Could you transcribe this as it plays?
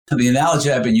The analogy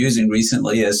I've been using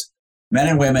recently is men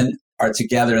and women are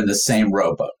together in the same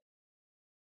rowboat.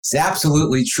 It's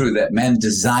absolutely true that men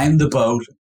designed the boat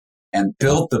and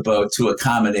built the boat to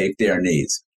accommodate their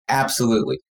needs.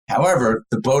 Absolutely. However,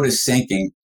 the boat is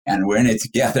sinking and we're in it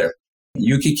together.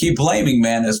 You could keep blaming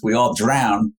men as we all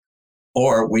drown,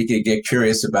 or we could get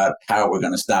curious about how we're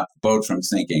going to stop the boat from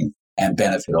sinking and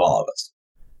benefit all of us.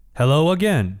 Hello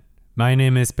again. My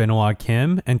name is Benoit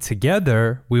Kim, and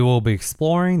together we will be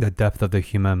exploring the depth of the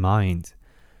human mind.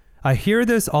 I hear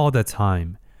this all the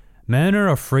time. Men are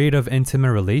afraid of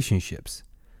intimate relationships.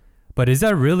 But is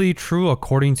that really true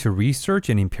according to research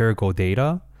and empirical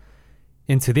data?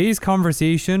 In today's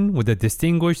conversation with a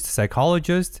distinguished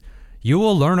psychologist, you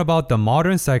will learn about the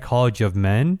modern psychology of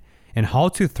men and how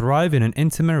to thrive in an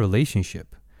intimate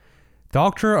relationship.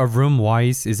 Dr. Avrum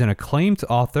Weiss is an acclaimed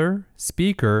author,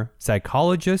 speaker,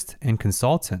 psychologist, and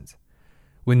consultant.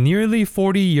 With nearly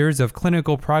 40 years of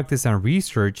clinical practice and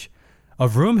research,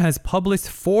 Avrum has published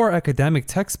 4 academic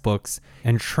textbooks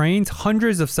and trained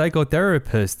hundreds of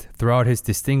psychotherapists throughout his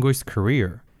distinguished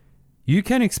career. You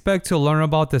can expect to learn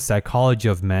about the psychology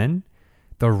of men,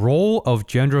 the role of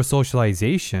gender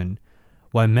socialization,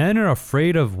 why men are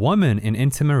afraid of women in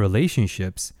intimate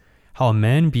relationships, how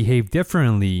men behave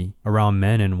differently around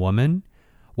men and women,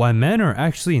 why men are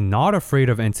actually not afraid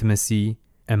of intimacy,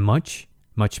 and much,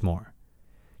 much more.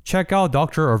 Check out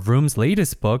Dr. Avrum's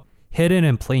latest book, Hidden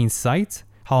in Plain Sight,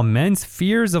 How Men's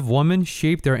Fears of Women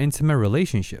Shape Their Intimate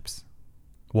Relationships.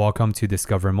 Welcome to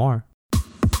Discover More.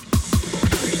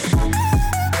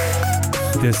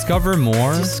 Discover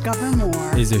More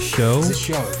is a show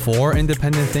for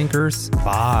independent thinkers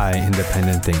by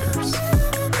independent thinkers.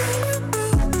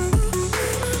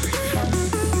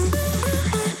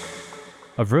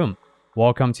 Avrum,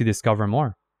 welcome to Discover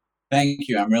More. Thank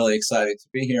you. I'm really excited to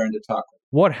be here and to talk.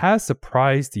 What has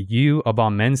surprised you about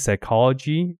men's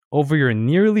psychology over your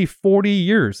nearly 40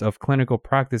 years of clinical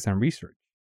practice and research?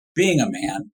 Being a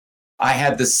man, I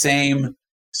had the same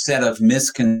set of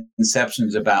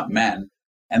misconceptions about men.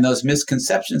 And those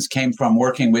misconceptions came from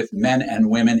working with men and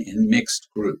women in mixed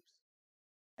groups.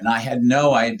 And I had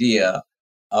no idea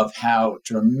of how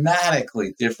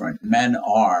dramatically different men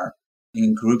are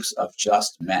in groups of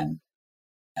just men.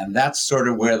 And that's sort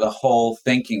of where the whole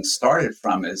thinking started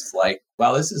from, is like,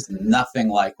 well, this is nothing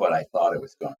like what I thought it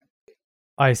was going to be.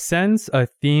 I sense a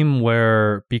theme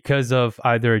where, because of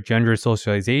either gender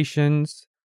socializations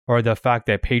or the fact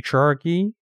that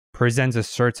patriarchy presents a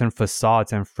certain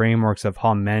facades and frameworks of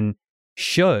how men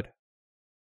should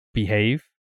behave,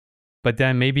 but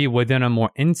then maybe within a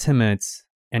more intimate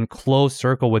and close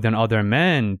circle within other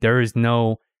men, there is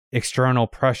no external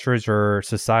pressures or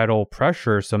societal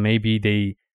pressure, so maybe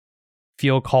they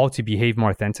feel called to behave more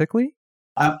authentically?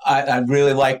 I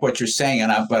really like what you're saying,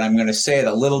 but I'm going to say it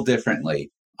a little differently.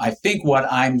 I think what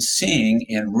I'm seeing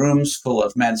in rooms full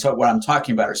of men, so what I'm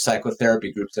talking about are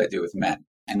psychotherapy groups I do with men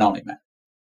and only men.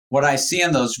 What I see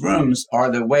in those rooms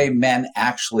are the way men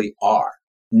actually are,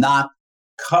 not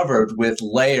covered with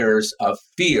layers of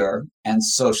fear and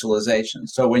socialization.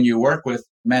 So when you work with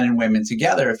men and women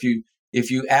together,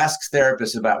 if you ask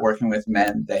therapists about working with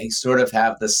men, they sort of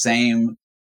have the same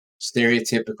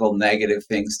stereotypical negative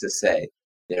things to say.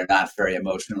 They're not very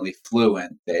emotionally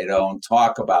fluent. They don't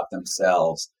talk about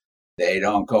themselves. They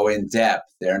don't go in depth.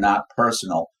 They're not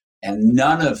personal. And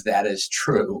none of that is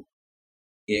true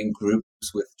in groups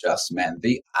with just men.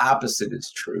 The opposite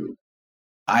is true.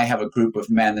 I have a group of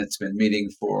men that's been meeting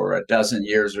for a dozen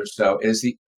years or so. It is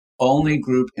the only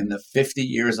group in the 50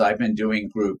 years I've been doing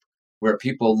group where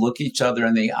people look each other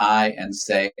in the eye and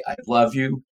say, I love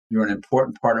you. You're an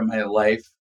important part of my life.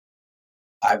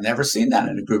 I've never seen that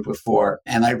in a group before,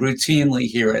 and I routinely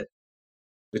hear it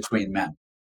between men.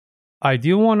 I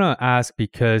do want to ask,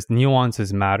 because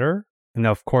nuances matter. And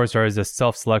of course, there is a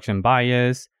self-selection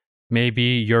bias. Maybe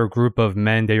your group of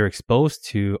men that you're exposed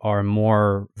to are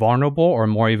more vulnerable or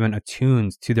more even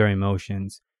attuned to their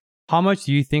emotions. How much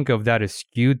do you think of that as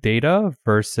skewed data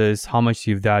versus how much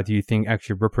of that do you think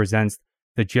actually represents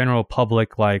the general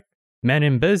public, like men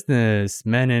in business,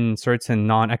 men in certain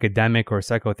non-academic or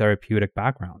psychotherapeutic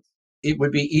backgrounds? It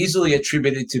would be easily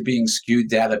attributed to being skewed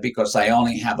data because I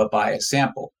only have a biased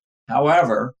sample.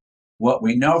 However, what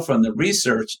we know from the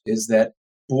research is that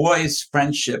boys'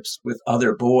 friendships with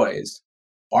other boys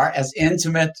are as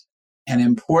intimate and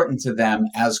important to them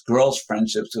as girls'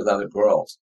 friendships with other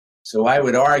girls. So I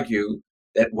would argue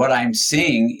that what I'm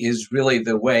seeing is really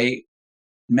the way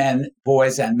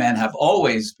boys and men have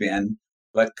always been,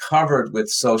 but covered with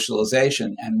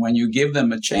socialization. And when you give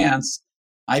them a chance,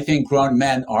 I think grown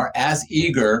men are as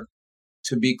eager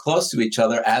to be close to each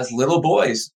other as little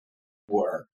boys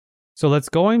were. So let's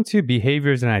go into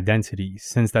behaviors and identities,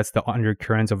 since that's the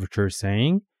undercurrents of what you're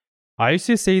saying. I used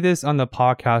to say this on the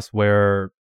podcast where,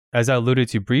 as I alluded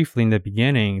to briefly in the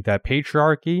beginning, that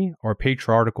patriarchy or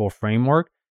patriarchal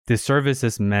framework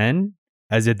disservices men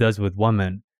as it does with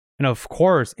women. And of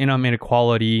course,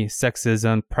 inequality,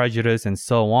 sexism, prejudice, and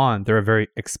so on, they're very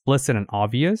explicit and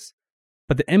obvious.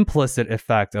 But the implicit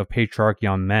effect of patriarchy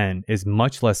on men is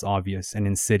much less obvious and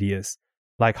insidious,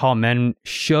 like how men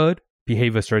should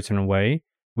behave a certain way.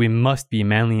 We must be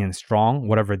manly and strong,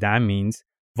 whatever that means.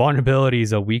 Vulnerability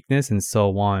is a weakness, and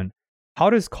so on. How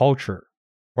does culture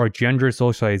or gender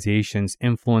socializations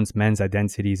influence men's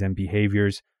identities and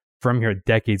behaviors from your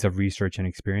decades of research and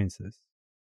experiences?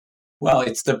 Well,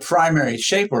 it's the primary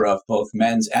shaper of both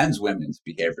men's and women's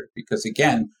behavior, because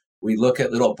again, we look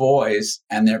at little boys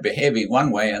and they're behaving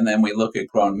one way, and then we look at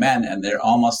grown men and they're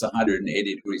almost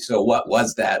 180 degrees. So what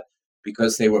was that?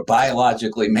 Because they were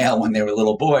biologically male when they were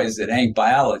little boys. It ain't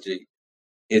biology.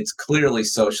 It's clearly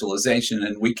socialization.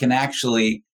 And we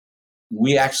actually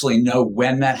know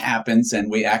when that happens,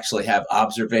 and we actually have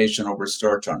observational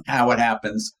research on how it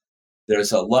happens.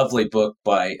 There's a lovely book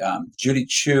by Judy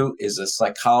Chu, is a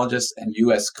psychologist and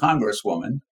U.S.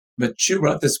 Congresswoman. But Chu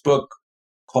wrote this book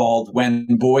called When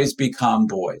Boys Become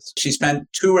Boys. She spent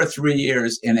 2 or 3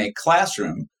 years in a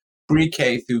classroom,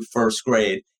 pre-K through first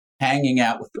grade, hanging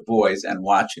out with the boys and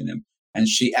watching them. And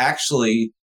she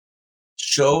actually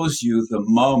shows you the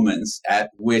moments at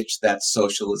which that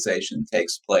socialization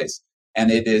takes place.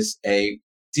 And it is a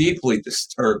deeply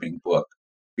disturbing book,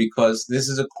 because this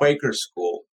is a Quaker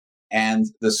school, and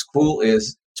the school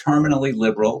is terminally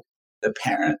liberal. The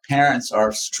parents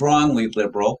are strongly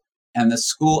liberal. And the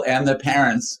school and the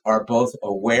parents are both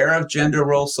aware of gender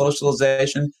role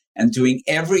socialization and doing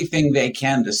everything they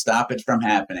can to stop it from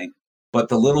happening. But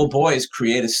the little boys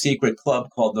create a secret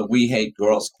club called the We Hate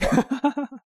Girls Club.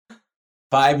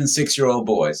 5 and 6-year-old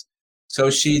boys. So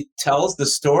she tells the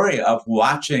story of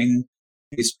watching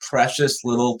these precious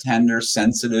little, tender,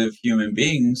 sensitive human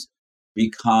beings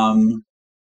become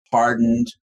hardened,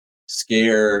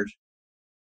 scared,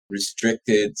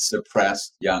 restricted,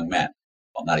 suppressed young men.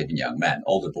 Well, not even young men,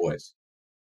 older boys.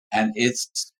 And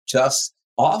it's just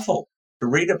awful to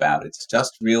read about. It's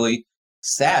just really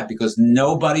sad, because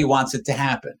nobody wants it to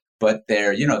happen. But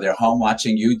they're home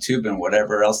watching YouTube and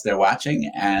whatever else they're watching.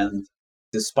 And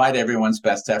despite everyone's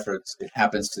best efforts, it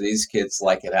happens to these kids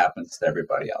like it happens to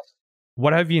everybody else.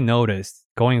 What have you noticed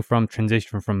going from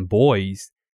transition from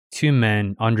boys to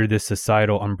men under this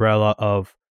societal umbrella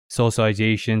of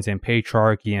socializations and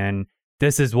patriarchy, and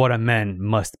this is what a man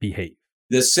must behave?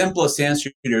 The simplest answer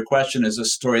to your question is a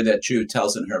story that Chu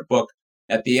tells in her book.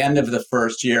 At the end of the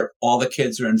first year, all the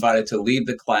kids are invited to lead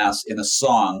the class in a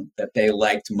song that they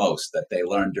liked most, that they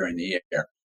learned during the year.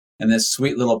 And this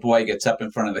sweet little boy gets up in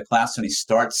front of the class and he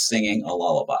starts singing a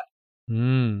lullaby.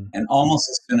 And almost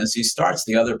as soon as he starts,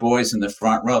 the other boys in the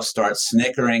front row start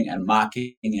snickering and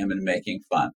mocking him and making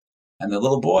fun. And the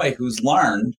little boy, who's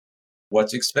learned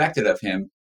what's expected of him,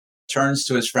 turns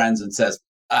to his friends and says,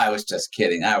 "I was just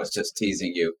kidding. I was just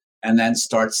teasing you," and then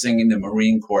starts singing the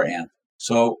Marine Corps anthem.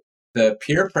 So the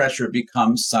peer pressure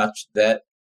becomes such that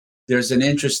there's an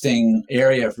interesting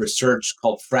area of research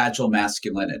called fragile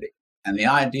masculinity. And the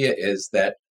idea is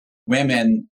that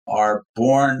women are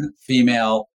born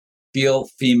female, feel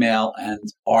female,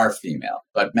 and are female.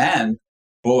 But men,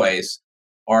 boys,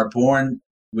 are born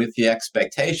with the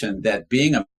expectation that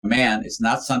being a man is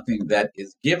not something that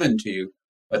is given to you,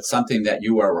 but something that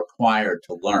you are required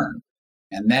to learn.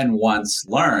 And then once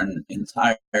learned,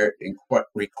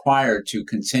 required to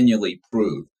continually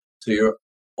prove. So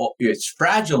it's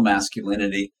fragile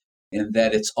masculinity in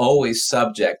that it's always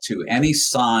subject to any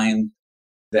sign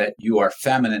that you are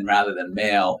feminine rather than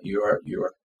male. Your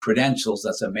credentials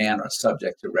as a man are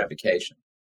subject to revocation.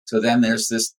 So then there's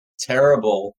this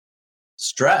terrible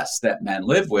stress that men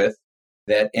live with,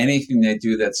 that anything they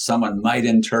do that someone might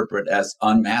interpret as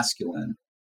unmasculine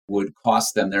would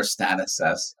cost them their status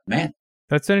as a man.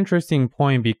 That's an interesting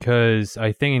point, because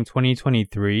I think in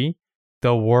 2023,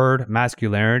 the word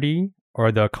masculinity,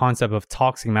 or the concept of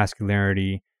toxic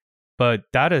masculinity, but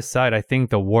that aside, I think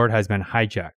the word has been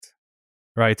hijacked,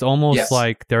 right? It's almost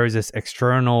like there is this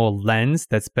external lens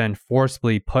that's been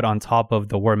forcibly put on top of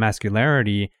the word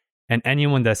masculinity. And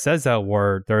anyone that says that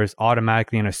word, there is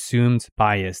automatically an assumed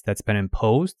bias that's been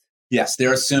imposed. Yes,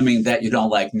 they're assuming that you don't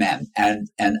like men. And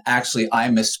actually, I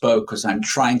misspoke because I'm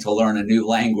trying to learn a new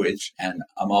language and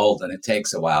I'm old and it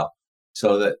takes a while.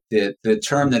 So that the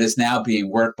term that is now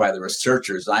being worked by the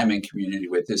researchers I'm in community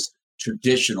with is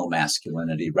traditional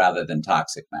masculinity rather than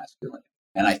toxic masculinity.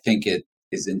 And I think it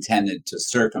is intended to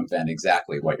circumvent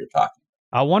exactly what you're talking about.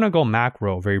 I want to go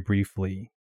macro very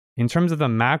briefly. In terms of the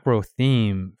macro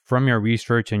theme from your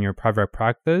research and your private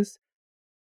practice,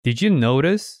 did you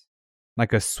notice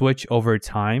like a switch over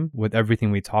time with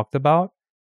everything we talked about?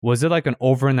 Was it like an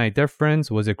overnight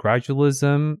difference? Was it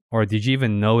gradualism? Or did you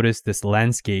even notice this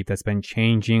landscape that's been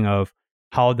changing of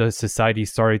how the society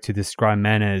started to describe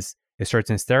men as a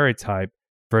certain stereotype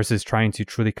versus trying to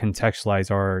truly contextualize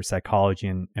our psychology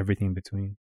and everything in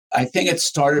between? I think it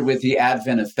started with the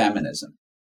advent of feminism,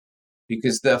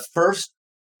 because the first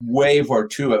wave or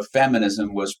two of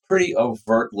feminism was pretty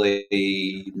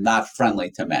overtly not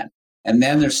friendly to men. And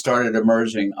then there started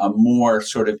emerging a more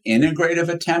sort of integrative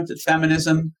attempt at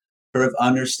feminism, sort of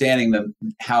understanding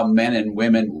how men and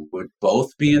women would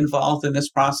both be involved in this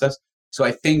process. So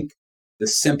I think the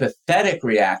sympathetic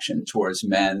reaction towards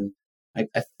men, I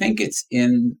think it's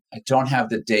I don't have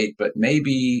the date, but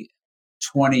maybe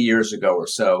 20 years ago or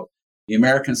so, the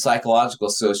American Psychological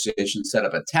Association set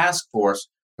up a task force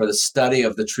for the study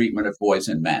of the treatment of boys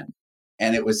and men.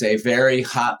 And it was a very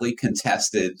hotly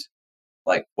contested,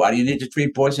 like, why do you need to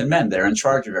treat boys and men? They're in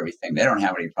charge of everything. They don't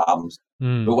have any problems.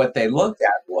 But what they looked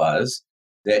at was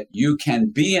that you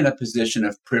can be in a position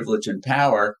of privilege and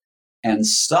power and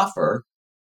suffer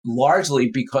largely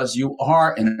because you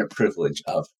are in a privilege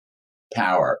of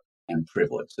power and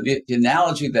privilege. So the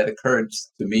analogy that occurred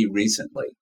to me recently,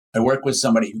 I worked with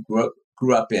somebody who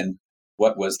grew up in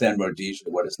what was then Rhodesia,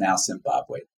 what is now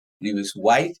Zimbabwe. And he was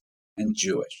white and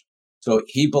Jewish. So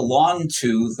he belonged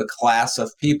to the class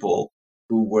of people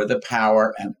who were the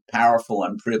powerful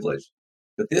and privileged.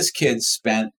 But this kid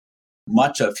spent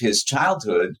much of his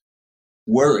childhood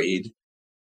worried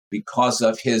because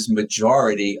of his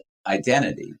majority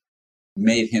identity,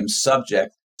 made him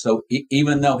subject. So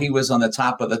even though he was on the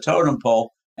top of the totem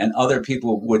pole and other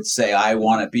people would say, I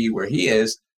want to be where he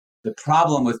is, the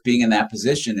problem with being in that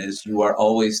position is you are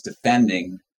always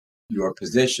defending your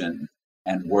position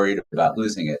and worried about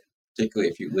losing it,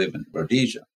 particularly if you live in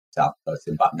Rhodesia,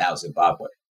 now Zimbabwe.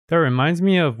 That reminds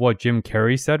me of what Jim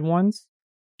Carrey said once.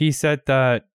 He said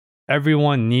that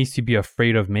everyone needs to be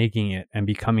afraid of making it and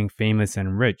becoming famous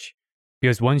and rich.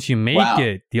 Because once you make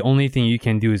it, the only thing you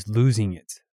can do is losing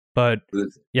it. But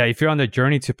yeah, if you're on the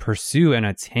journey to pursue and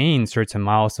attain certain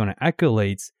milestone and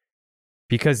accolades,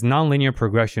 because nonlinear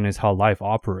progression is how life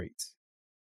operates.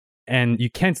 And you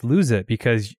can't lose it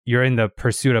because you're in the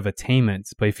pursuit of attainment.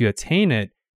 But if you attain it,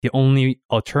 the only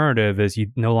alternative is you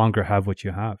no longer have what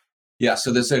you have. Yeah,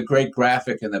 so there's a great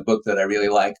graphic in the book that I really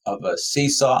like of a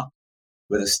seesaw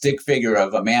with a stick figure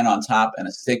of a man on top and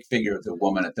a stick figure of the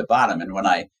woman at the bottom. And when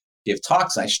I give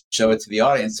talks, I show it to the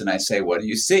audience and I say, what do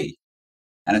you see?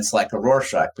 And it's like a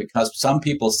Rorschach, because some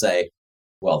people say,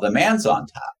 well, the man's on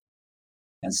top.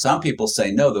 And some people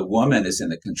say, no, the woman is in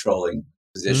the controlling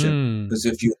position. Because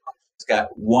if you've got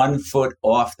 1 foot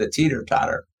off the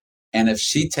teeter-totter, and if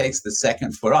she takes the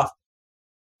second foot off,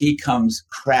 he comes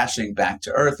crashing back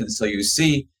to earth. And so you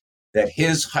see that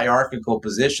his hierarchical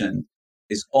position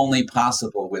is only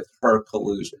possible with her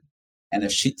collusion. And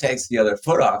if she takes the other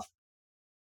foot off,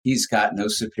 he's got no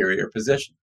superior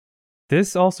position.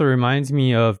 This also reminds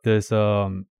me of this,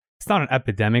 it's not an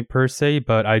epidemic per se,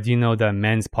 but I do know that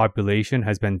men's population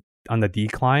has been on the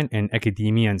decline in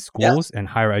academia and schools and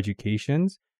higher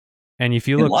educations. And if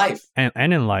you look life. And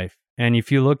in life, and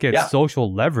if you look at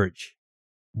social leverage,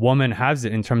 woman has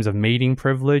it in terms of mating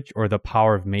privilege or the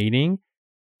power of mating.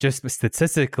 Just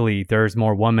statistically, there's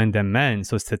more women than men.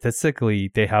 So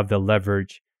statistically, they have the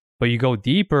leverage. But you go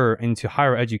deeper into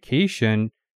higher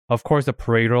education, of course, the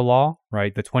Pareto law,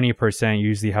 right? The 20%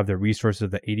 usually have the resources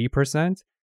of the 80%.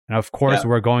 And of course,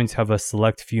 we're going to have a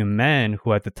select few men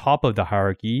who are at the top of the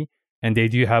hierarchy, and they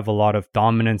do have a lot of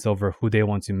dominance over who they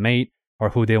want to mate or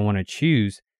who they want to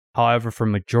choose. However, for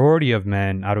majority of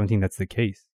men, I don't think that's the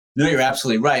case. No, you're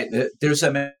absolutely right. There's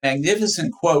a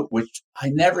magnificent quote, which I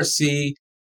never see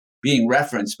being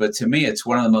referenced, but to me, it's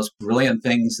one of the most brilliant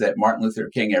things that Martin Luther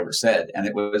King ever said. And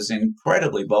it was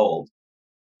incredibly bold.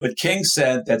 But King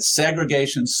said that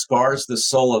segregation scars the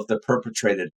soul of the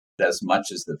perpetrator as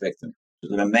much as the victim.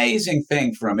 It's an amazing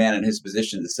thing for a man in his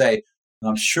position to say.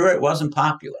 I'm sure it wasn't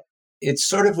popular. It's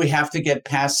sort of, we have to get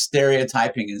past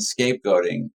stereotyping and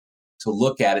scapegoating to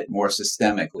look at it more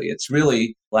systemically. It's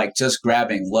really like just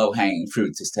grabbing low-hanging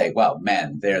fruit to say, well,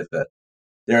 men, they're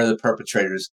the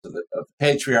perpetrators of the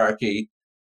patriarchy.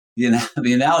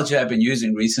 The analogy I've been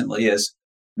using recently is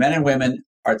men and women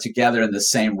are together in the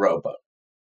same rowboat.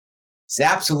 It's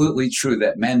absolutely true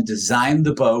that men designed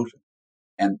the boat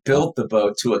and built the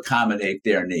boat to accommodate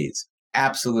their needs.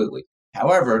 Absolutely.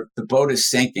 However, the boat is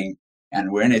sinking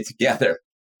and we're in it together.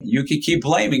 You can keep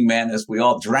blaming men as we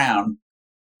all drown,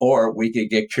 or we could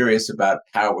get curious about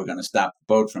how we're going to stop the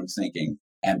boat from sinking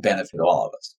and benefit all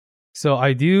of us. So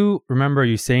I do remember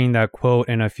you saying that quote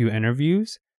in a few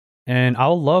interviews, and I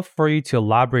would love for you to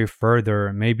elaborate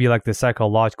further, maybe like the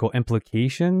psychological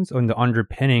implications or the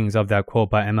underpinnings of that quote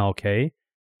by MLK,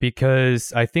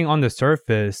 because I think on the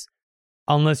surface,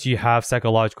 unless you have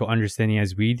psychological understanding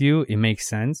as we do, it makes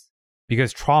sense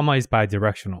because trauma is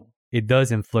bidirectional. It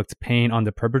does inflict pain on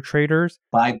the perpetrators.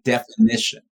 By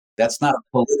definition, that's not a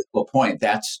political point.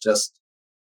 That's just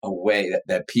a way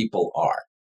that people are.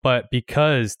 But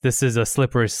because this is a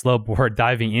slippery slope we're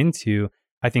diving into,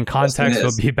 I think context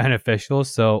will be beneficial.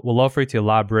 So we'll love for you to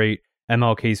elaborate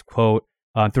MLK's quote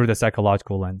through the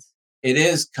psychological lens. It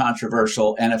is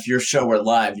controversial. And if your show were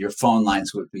live, your phone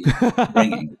lines would be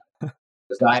ringing.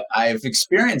 Because I've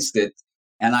experienced it,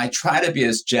 and I try to be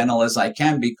as gentle as I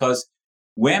can because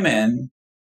women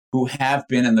who have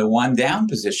been in the one down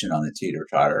position on the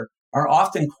teeter-totter are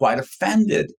often quite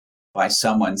offended by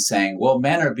someone saying, well,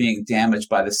 men are being damaged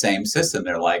by the same system.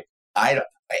 They're like,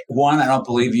 one, I don't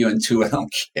believe you, and two, I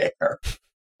don't care.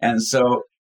 And so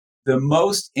the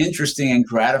most interesting and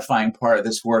gratifying part of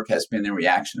this work has been the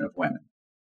reaction of women.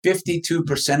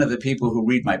 52% of the people who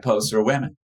read my posts are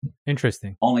women.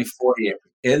 Interesting. Only 48%.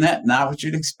 Isn't that not what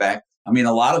you'd expect? I mean,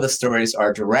 a lot of the stories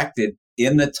are directed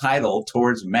in the title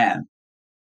towards men.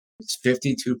 It's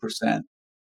 52%.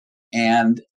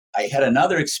 And I had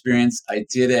another experience. I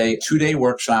did a 2-day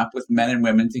workshop with men and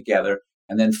women together.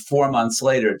 And then 4 months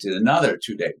later, did another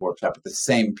 2-day workshop with the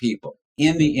same people.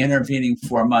 In the intervening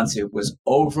 4 months, it was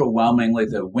overwhelmingly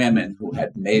the women who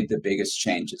had made the biggest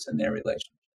changes in their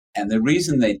relationship. And the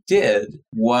reason they did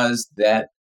was that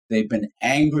they've been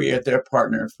angry at their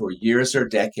partner for years or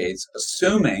decades,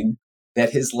 assuming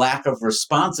that his lack of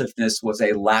responsiveness was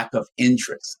a lack of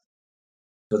interest.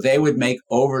 So they would make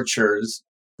overtures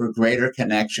for greater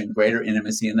connection, greater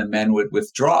intimacy, and the men would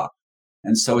withdraw.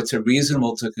 And so it's a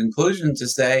reasonable conclusion to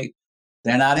say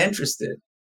they're not interested.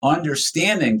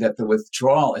 Understanding that the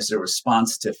withdrawal is a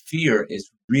response to fear is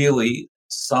really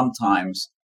sometimes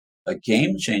a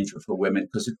game changer for women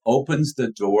because it opens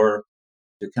the door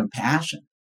to compassion.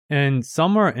 And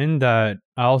somewhere in that,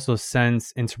 I also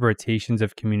sense interpretations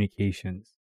of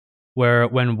communications, where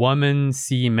when women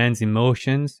see men's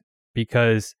emotions,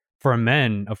 because for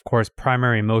men, of course,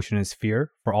 primary emotion is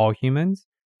fear for all humans,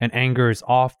 and anger is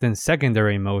often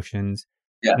secondary emotions.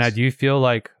 Yes. And I do feel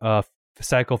like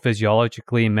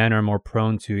psychophysiologically, men are more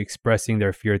prone to expressing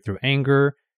their fear through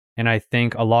anger. And I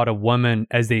think a lot of women,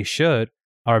 as they should,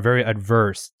 are very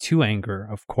adverse to anger.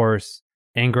 Of course,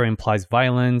 anger implies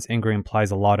violence. Anger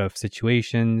implies a lot of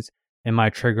situations. It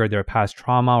might trigger their past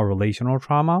trauma or relational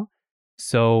trauma.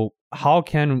 So how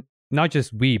can, not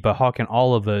just we, but how can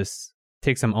all of us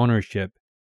take some ownership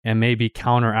and maybe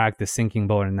counteract the sinking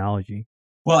boat analogy?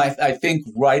 Well, I think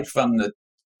right from the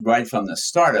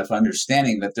start of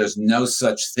understanding that there's no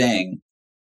such thing,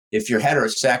 if you're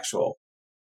heterosexual,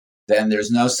 then there's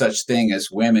no such thing as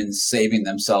women saving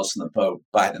themselves in the boat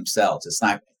by themselves. It's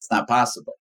not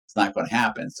possible. It's not going to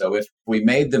happen. So if we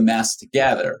made the mess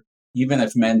together, even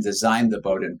if men designed the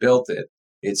boat and built it,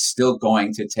 it's still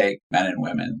going to take men and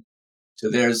women. So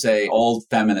there's a old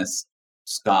feminist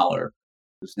scholar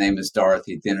whose name is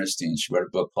Dorothy Dinnerstein. She wrote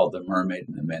a book called The Mermaid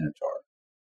and the Minotaur.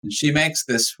 And she makes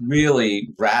this really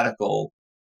radical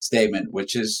statement,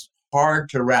 which is hard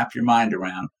to wrap your mind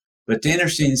around. But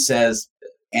Dinnerstein says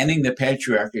ending the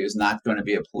patriarchy is not going to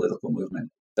be a political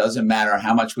movement. Doesn't matter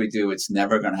how much we do, it's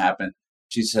never going to happen.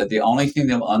 She said the only thing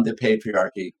that will end the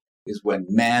patriarchy is when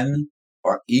men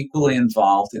are equally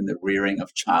involved in the rearing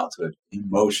of childhood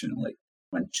emotionally.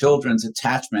 When children's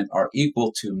attachment are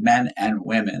equal to men and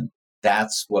women,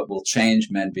 that's what will change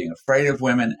men being afraid of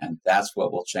women, and that's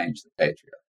what will change the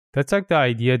patriarchy. That's like the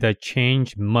idea that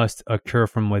change must occur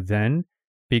from within,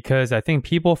 because I think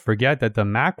people forget that the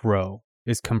macro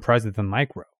is comprised of the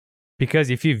micro. Because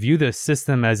if you view the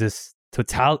system as this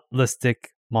totalistic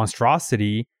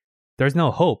monstrosity, there's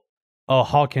no hope. Oh,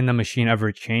 how can the machine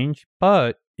ever change?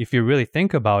 But if you really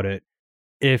think about it,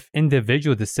 if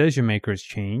individual decision makers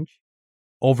change,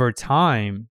 over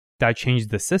time, that changes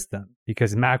the system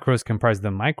because macros comprise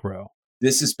the micro.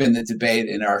 This has been the debate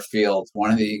in our field.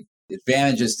 One of the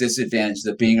advantages, disadvantages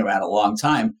of being around a long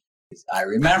time is I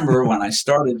remember when I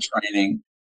started training,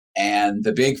 and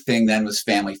the big thing then was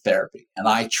family therapy. And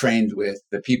I trained with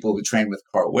the people who trained with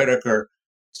Carl Whitaker,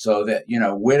 so that,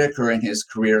 Whitaker in his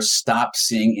career stopped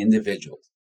seeing individuals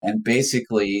and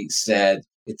basically said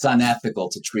it's unethical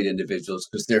to treat individuals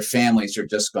because their families are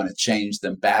just going to change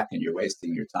them back and you're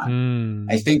wasting your time.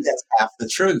 I think that's half the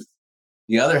truth.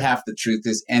 The other half of the truth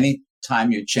is any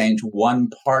time you change one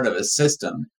part of a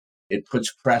system, it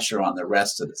puts pressure on the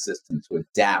rest of the system to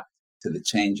adapt to the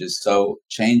changes. So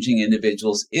changing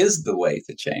individuals is the way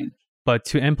to change. But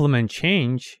to implement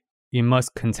change, you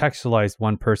must contextualize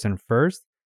one person first.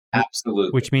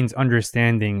 Absolutely. Which means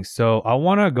understanding. So I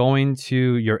want to go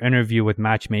into your interview with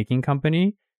Matchmaking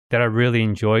Company that I really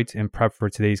enjoyed in prep for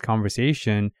today's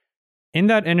conversation. In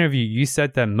that interview, you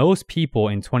said that most people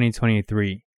in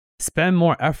 2023 spend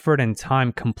more effort and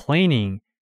time complaining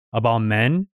about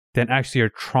men than actually are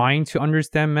trying to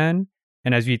understand men.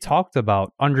 And as we talked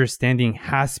about, understanding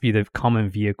has to be the common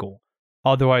vehicle.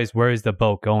 Otherwise, where is the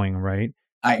boat going, right?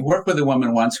 I worked with a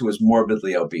woman once who was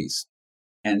morbidly obese.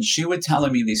 And she would tell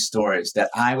me these stories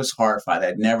that I was horrified.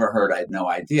 I'd never heard. I had no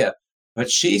idea. But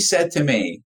she said to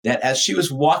me that as she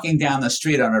was walking down the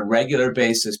street on a regular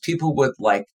basis, people would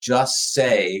just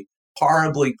say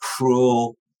horribly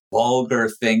cruel, vulgar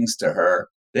things to her.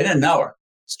 They didn't know her.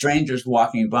 Strangers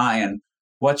walking by. And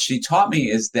what she taught me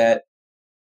is that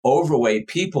overweight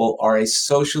people are a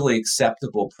socially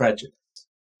acceptable prejudice.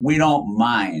 We don't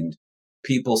mind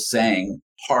people saying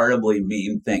horribly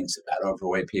mean things about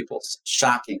overweight people,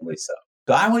 shockingly so.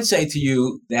 So I would say to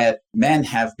you that men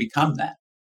have become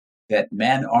that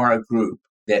men are a group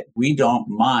that we don't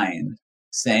mind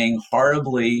saying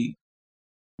horribly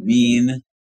mean,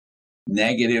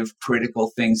 negative,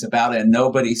 critical things about, and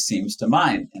nobody seems to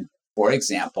mind. And for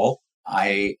example,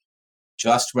 I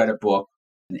just read a book,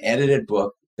 an edited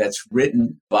book that's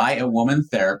written by a woman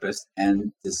therapist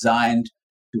and designed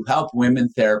to help women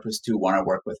therapists who want to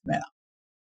work with men.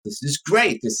 This is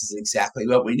great. This is exactly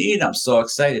what we need. I'm so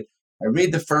excited. I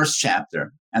read the first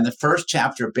chapter, and the first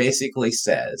chapter basically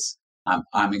says,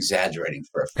 I'm exaggerating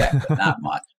for effect, but not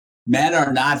much. Men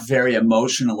are not very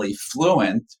emotionally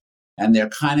fluent, and they're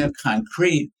kind of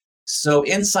concrete. So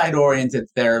insight-oriented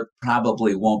therapy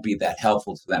probably won't be that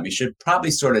helpful to them. You should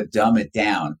probably sort of dumb it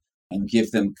down and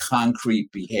give them concrete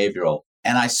behavioral.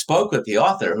 And I spoke with the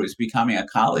author, who's becoming a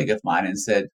colleague of mine, and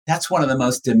said, that's one of the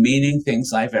most demeaning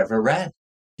things I've ever read.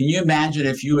 Can you imagine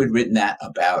if you had written that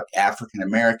about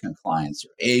African-American clients or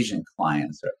Asian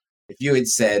clients, or if you had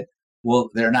said,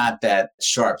 well, they're not that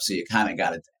sharp, so you kind of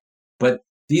got it. But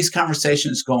these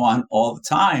conversations go on all the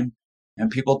time,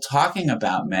 and people talking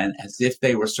about men as if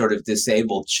they were sort of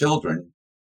disabled children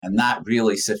and not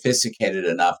really sophisticated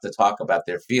enough to talk about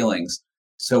their feelings.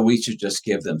 So we should just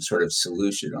give them sort of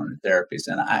solution-oriented therapies.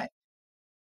 And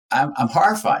I'm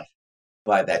horrified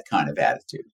by that kind of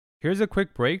attitude. Here's a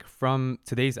quick break from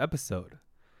today's episode.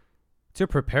 To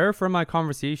prepare for my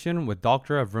conversation with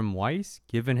Dr. Avrum Weiss,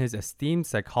 given his esteemed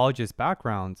psychologist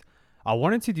background, I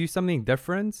wanted to do something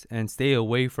different and stay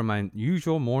away from my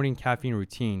usual morning caffeine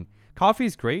routine. Coffee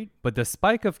is great, but the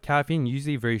spike of caffeine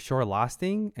usually very short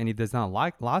lasting and it does not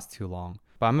last too long.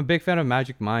 But I'm a big fan of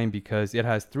Magic Mind because it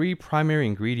has 3 primary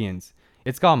ingredients.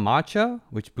 It's got matcha,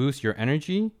 which boosts your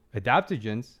energy,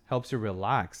 adaptogens, helps you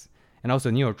relax, and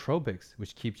also nootropics,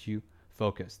 which keeps you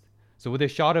focused. So with a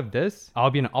shot of this, I'll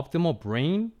be in an optimal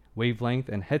brain, wavelength,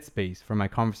 and headspace for my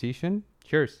conversation.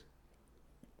 Cheers.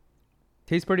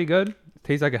 Tastes pretty good.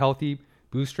 Tastes like a healthy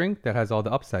boost drink that has all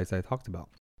the upsides I talked about.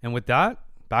 And with that,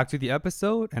 back to the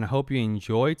episode, and I hope you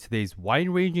enjoyed today's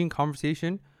wide-ranging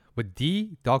conversation with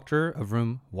Dr.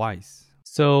 Avrum Weiss.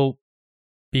 So,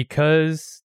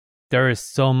 because there is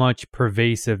so much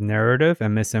pervasive narrative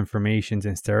and misinformations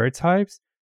and stereotypes,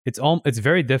 it's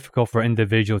very difficult for an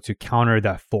individual to counter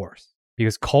that force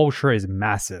because culture is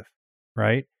massive,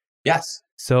 right? Yes.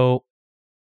 So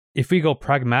if we go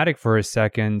pragmatic for a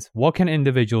second, what can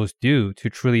individuals do to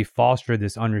truly foster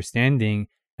this understanding,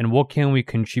 and what can we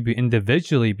contribute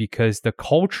individually, because the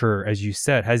culture, as you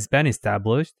said, has been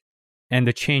established and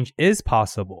the change is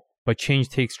possible, but change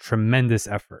takes tremendous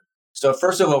effort. So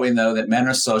first of all, we know that men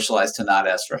are socialized to not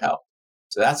ask for help.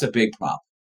 So that's a big problem.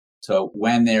 So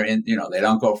when they're in, they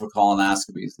don't go for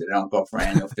colonoscopies, they don't go for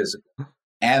annual physical,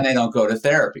 and they don't go to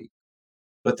therapy.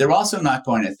 But they're also not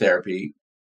going to therapy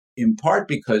in part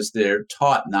because they're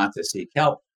taught not to seek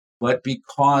help, but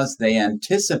because they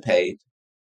anticipate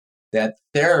that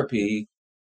therapy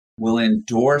will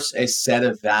endorse a set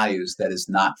of values that is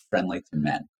not friendly to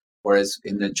men. Whereas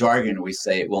in the jargon, we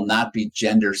say it will not be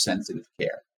gender-sensitive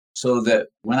care. So that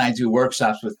when I do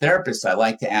workshops with therapists, I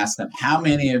like to ask them, how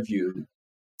many of you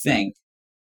think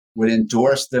would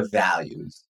endorse the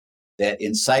values that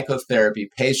in psychotherapy,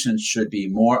 patients should be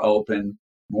more open,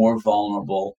 more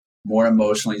vulnerable, more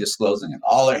emotionally disclosing, and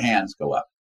all their hands go up.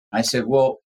 I said,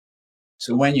 well,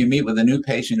 so when you meet with a new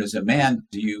patient who's a man,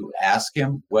 do you ask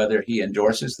him whether he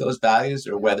endorses those values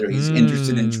or whether he's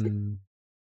interested in treatment?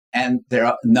 And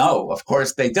no, of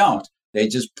course they don't. They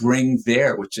just bring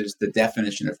which is the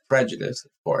definition of prejudice,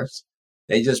 of course.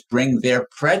 They just bring their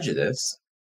prejudice,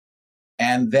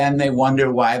 and then they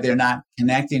wonder why they're not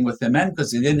connecting with the men,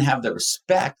 because they didn't have the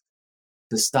respect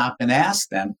to stop and ask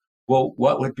them, well,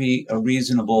 what would be a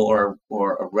reasonable or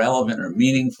a relevant or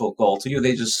meaningful goal to you?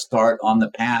 They just start on the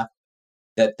path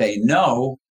that they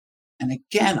know. And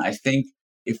again, I think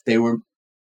if they were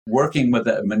working with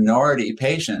a minority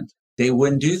patient, they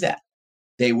wouldn't do that.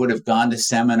 They would have gone to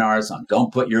seminars on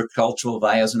don't put your cultural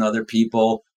values on other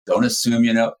people, don't assume,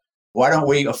 why don't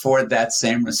we afford that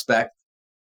same respect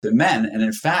to men? And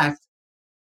in fact,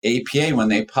 APA, when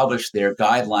they published their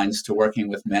guidelines to working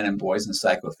with men and boys in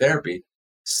psychotherapy,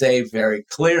 say very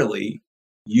clearly,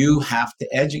 you have to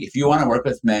educate. If you want to work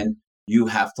with men, you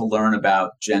have to learn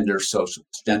about gender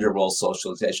role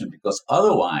socialization, because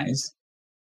otherwise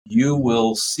you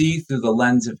will see through the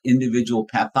lens of individual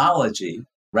pathology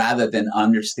rather than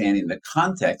understanding the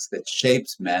context that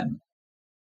shapes men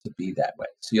to be that way.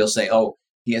 So you'll say, oh,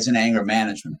 he has an anger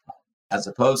management problem, as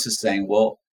opposed to saying,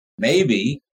 well,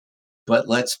 maybe, but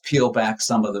let's peel back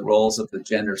some of the roles of the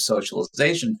gender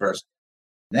socialization first,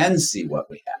 then see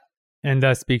what we have. And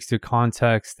that speaks to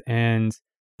context. And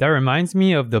that reminds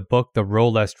me of the book, The Road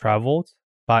Less Traveled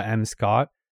by M. Scott.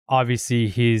 Obviously,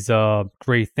 he's a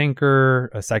great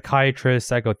thinker, a psychiatrist,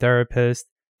 psychotherapist.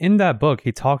 In that book,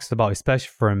 he talks about,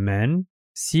 especially for men,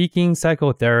 seeking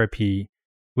psychotherapy,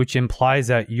 which implies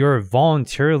that you're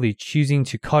voluntarily choosing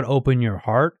to cut open your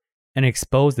heart and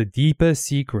expose the deepest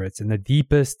secrets and the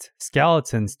deepest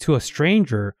skeletons to a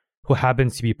stranger who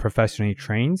happens to be professionally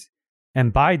trained.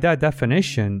 And by that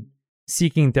definition,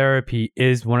 seeking therapy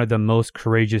is one of the most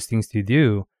courageous things to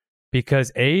do,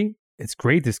 because A, it's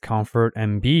great discomfort,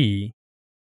 and B,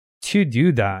 to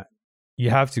do that, you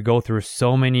have to go through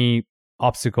so many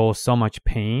obstacles, so much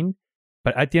pain.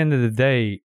 But at the end of the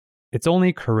day, it's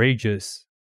only courageous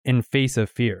in face of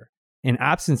fear. In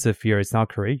absence of fear, it's not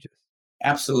courageous.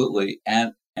 Absolutely.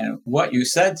 And what you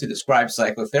said to describe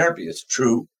psychotherapy is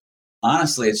true.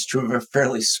 Honestly, it's true of a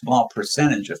fairly small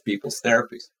percentage of people's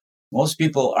therapies. Most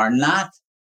people are not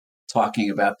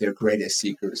talking about their greatest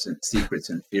secrets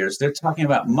and fears. They're talking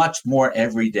about much more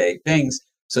everyday things.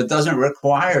 So it doesn't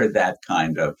require that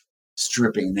kind of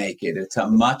stripping naked. It's a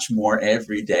much more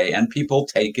everyday, and people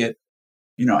take it,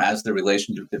 as the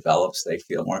relationship develops, they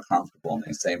feel more comfortable and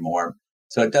they say more.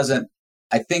 So it doesn't,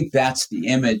 I think that's the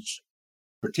image,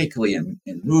 particularly in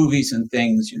movies and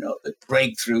things, the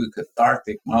breakthrough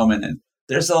cathartic moment. And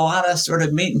there's a lot of sort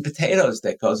of meat and potatoes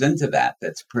that goes into that.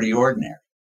 That's pretty ordinary.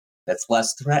 That's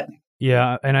less threatening.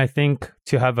 Yeah. And I think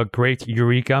to have a great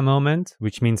eureka moment,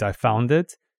 which means I found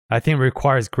it, I think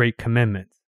requires great commitment,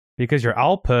 because your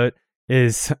output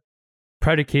is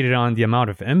predicated on the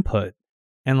amount of input.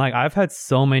 And I've had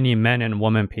so many men and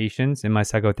women patients in my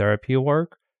psychotherapy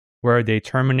work where they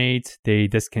terminate, they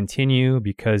discontinue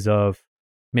because of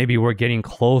maybe we're getting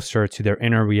closer to their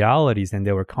inner realities than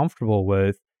they were comfortable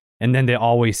with. And then they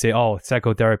always say, oh,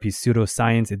 psychotherapy is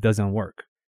pseudoscience, it doesn't work.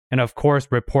 And of course,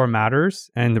 rapport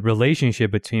matters, and the relationship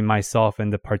between myself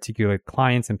and the particular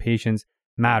clients and patients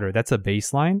matter. That's a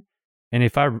baseline. And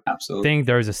if I think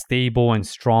there's a stable and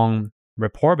strong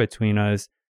rapport between us,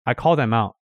 I call them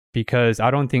out, because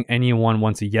I don't think anyone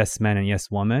wants a yes man and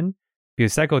yes woman,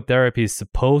 because psychotherapy is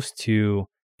supposed to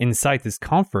incite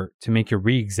discomfort to make you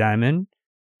re-examine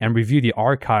and review the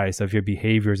archives of your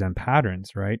behaviors and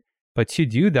patterns, right? But to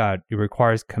do that, it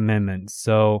requires commitment.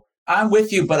 So I'm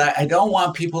with you, but I don't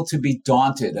want people to be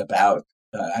daunted about,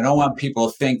 I don't want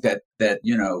people to think that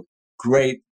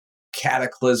great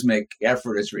cataclysmic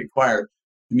effort is required.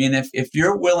 I mean, if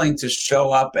you're willing to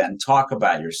show up and talk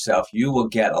about yourself, you will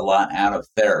get a lot out of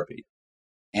therapy.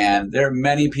 And there are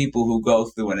many people who go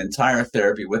through an entire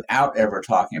therapy without ever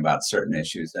talking about certain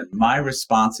issues. And my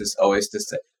response is always to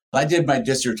say, I did my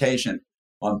dissertation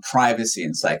on privacy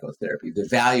in psychotherapy, the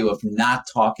value of not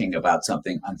talking about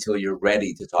something until you're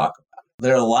ready to talk about it.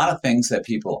 There are a lot of things that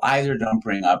people either don't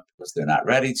bring up because they're not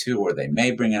ready to, or they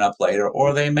may bring it up later,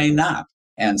 or they may not,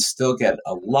 and still get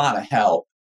a lot of help.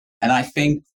 And I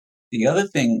think the other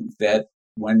thing that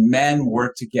when men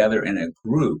work together in a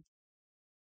group,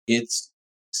 it's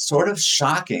sort of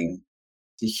shocking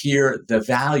to hear the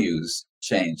values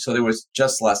change. So there was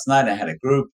just last night, I had a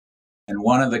group, and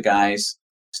one of the guys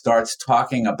starts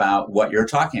talking about what you're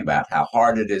talking about, how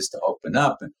hard it is to open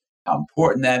up and how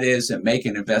important that is, and make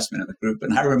an investment in the group.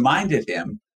 And I reminded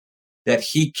him that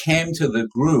he came to the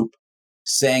group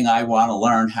saying, I want to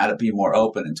learn how to be more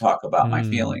open and talk about my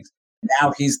feelings.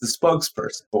 Now he's the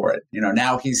spokesperson for it.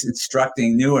 Now he's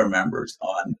instructing newer members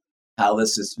on how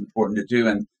this is important to do.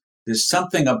 And there's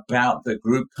something about the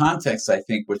group context, I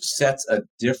think, which sets a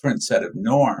different set of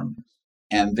norms.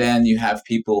 And then you have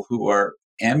people who are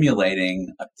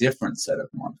emulating a different set of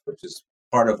norms, which is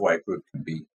part of why group can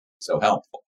be so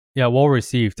helpful. Yeah, well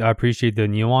received. I appreciate the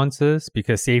nuances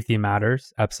because safety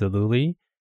matters, absolutely.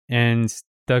 And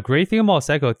the great thing about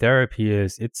psychotherapy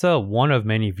is it's one of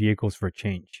many vehicles for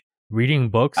change. Reading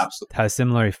books Absolutely. has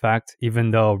similar effect,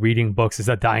 even though reading books is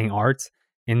a dying art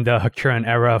in the current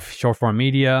era of short form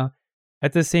media.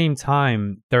 At the same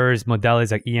time, there's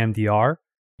modalities like EMDR.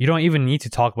 You don't even need to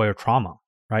talk about your trauma,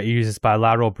 right? It uses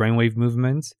bilateral brainwave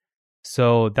movements.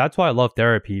 So that's why I love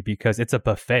therapy, because it's a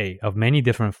buffet of many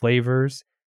different flavors.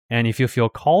 And if you feel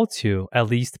called to, at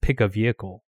least pick a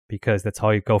vehicle, because that's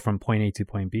how you go from point A to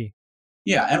point B.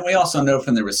 Yeah, and we also know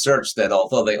from the research that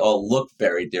although they all look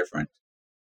very different,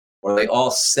 or they all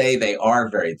say they are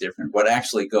very different, what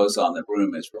actually goes on in the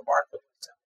room is remarkable.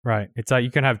 Right. It's like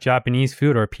you can have Japanese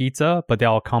food or pizza, but they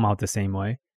all come out the same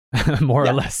way, more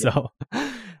or less so.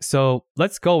 So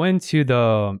let's go into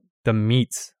the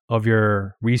meat of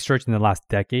your research in the last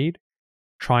decade,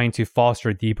 trying to foster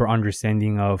a deeper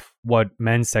understanding of what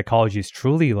men's psychology is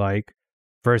truly like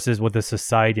versus what the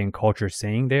society and culture is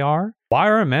saying they are. Why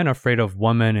are men afraid of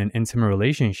women in intimate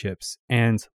relationships?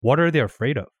 And what are they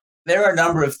afraid of? There are a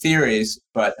number of theories,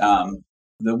 but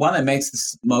the one that makes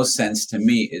the most sense to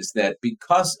me is that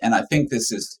because, and I think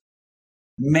this is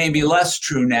maybe less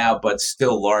true now, but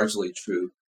still largely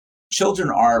true, children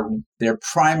are, their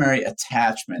primary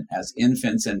attachment as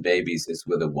infants and babies is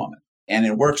with a woman. And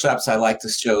in workshops, I like to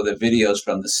show the videos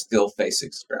from the still face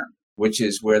experiment, which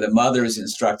is where the mother is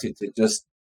instructed to just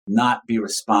not be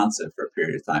responsive for a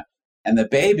period of time. And the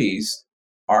babies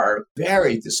are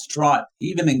very distraught,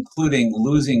 even including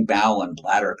losing bowel and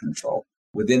bladder control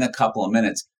within a couple of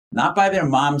minutes, not by their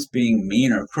moms being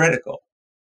mean or critical,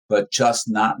 but just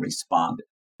not responding.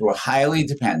 We're highly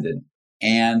dependent,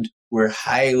 and we're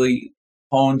highly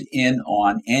honed in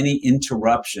on any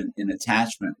interruption in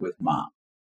attachment with mom.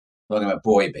 I'm talking about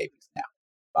boy babies now,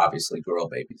 obviously girl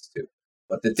babies too.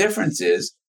 But the difference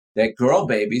is that girl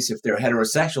babies, if they're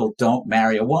heterosexual, don't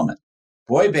marry a woman.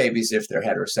 Boy babies, if they're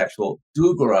heterosexual,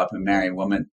 do grow up and marry a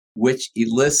woman, which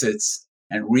elicits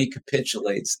and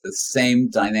recapitulates the same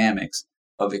dynamics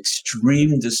of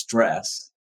extreme distress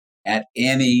at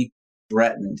any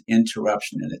threatened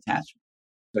interruption in attachment.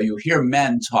 So you hear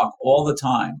men talk all the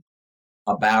time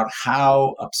about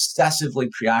how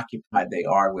obsessively preoccupied they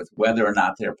are with whether or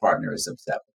not their partner is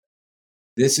upset with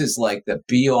them. This is like the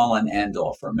be-all and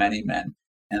end-all for many men,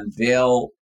 and they'll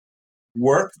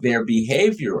work their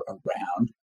behavior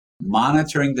around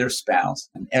monitoring their spouse.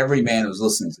 And every man who's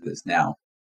listening to this now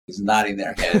is nodding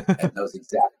their head and knows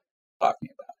exactly what I'm talking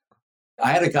about.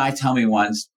 I had a guy tell me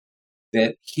once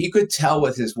that he could tell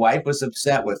if his wife was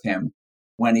upset with him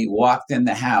when he walked in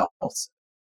the house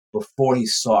before he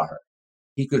saw her.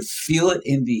 He could feel it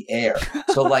in the air.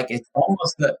 So like it's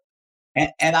almost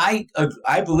and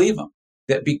I believe him,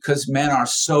 that because men are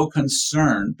so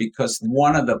concerned, because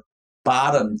one of the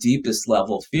bottom, deepest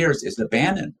level fears is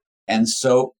abandonment. And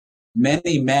so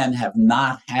many men have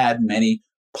not had many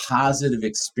positive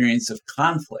experience of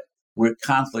conflict.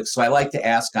 So I like to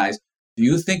ask guys, do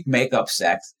you think makeup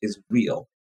sex is real?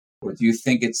 Or do you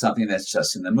think it's something that's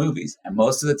just in the movies? And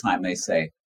most of the time they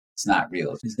say it's not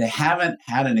real, because they haven't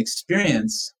had an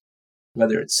experience,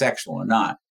 whether it's sexual or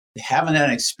not, they haven't had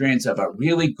an experience of a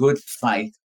really good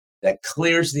fight that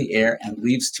clears the air and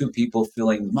leaves two people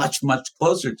feeling much, much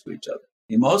closer to each other.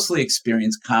 They mostly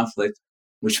experience conflict,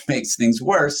 which makes things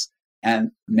worse and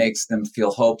makes them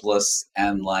feel hopeless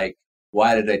and like,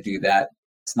 why did I do that?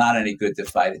 It's not any good to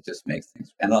fight. It just makes things.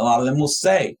 And a lot of them will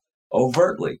say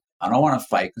overtly, I don't want to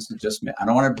fight because I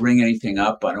don't want to bring anything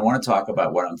up. I don't want to talk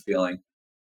about what I'm feeling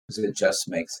because it just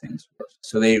makes things worse.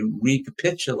 So they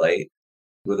recapitulate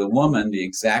with a woman the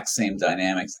exact same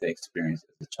dynamics they experienced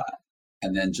as a child.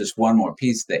 And then just one more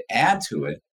piece, they add to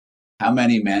it, how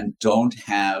many men don't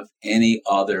have any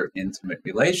other intimate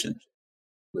relationship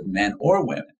with men or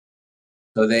women.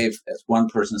 So they've, as one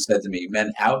person said to me,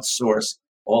 men outsource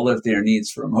all of their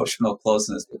needs for emotional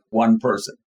closeness with one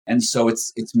person. And so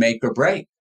it's make or break.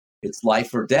 It's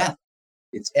life or death.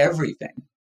 It's everything.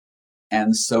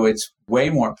 And so it's way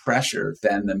more pressure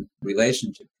than the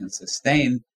relationship can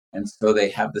sustain. And so they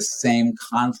have the same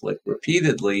conflict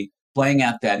repeatedly, playing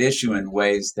out that issue in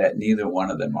ways that neither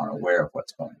one of them are aware of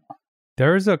what's going on.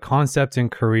 There is a concept in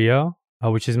Korea,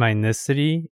 which is my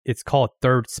ethnicity. It's called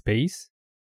third space,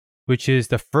 which is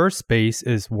the first space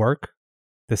is work.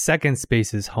 The second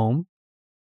space is home.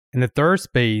 And the third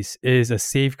space is a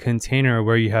safe container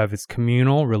where you have its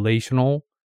communal, relational,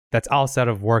 that's outside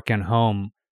of work and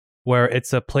home, where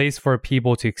it's a place for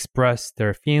people to express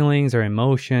their feelings or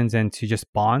emotions and to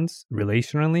just bond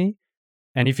relationally.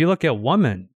 And if you look at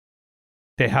women,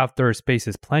 they have third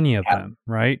spaces, plenty of Yeah. them,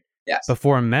 right? Yes. But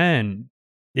for men,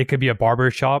 it could be a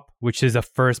barbershop, which is a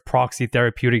first proxy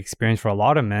therapeutic experience for a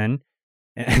lot of men,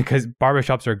 because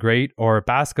barbershops are great, or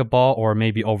basketball, or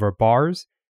maybe over bars.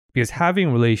 Because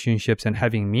having relationships and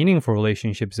having meaningful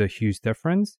relationships is a huge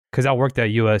difference. Because I worked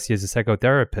at USC as a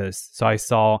psychotherapist, so I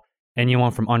saw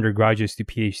anyone from undergraduates to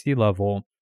PhD level,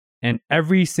 and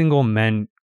every single men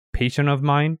patient of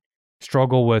mine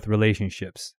struggle with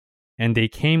relationships, and they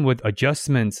came with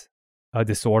adjustment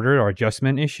disorder or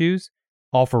adjustment issues,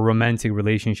 all for romantic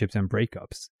relationships and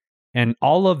breakups. And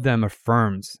all of them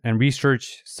affirms, and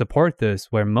research support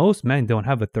this, where most men don't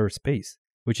have a third space,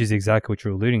 which is exactly what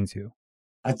you're alluding to.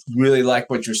 I really like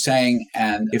what you're saying.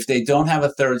 And if they don't have a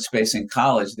third space in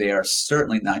college, they are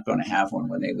certainly not going to have one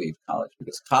when they leave college,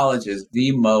 because college is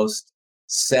the most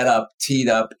set up, teed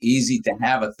up, easy to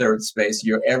have a third space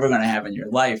you're ever going to have in your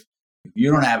life. If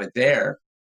you don't have it there,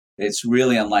 it's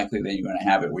really unlikely that you're going to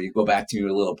have it where you go back to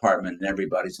your little apartment and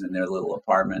everybody's in their little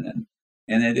apartment.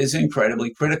 And it is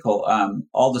incredibly critical.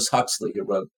 Aldous Huxley, who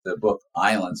wrote the book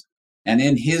Islands, and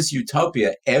in his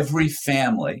utopia, every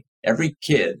family, every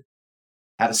kid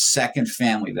had a second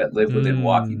family that lived within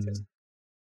walking distance.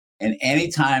 And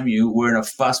anytime you were in a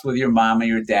fuss with your mom or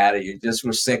your dad, or you just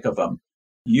were sick of them,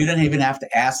 you didn't even have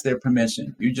to ask their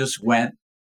permission. You just went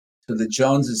to the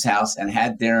Joneses' house and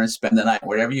had dinner and spent the night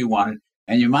wherever you wanted.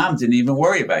 And your mom didn't even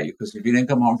worry about you, because if you didn't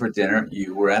come home for dinner,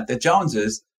 you were at the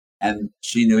Joneses, and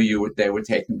she knew they were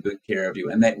taking good care of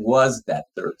you. And that was that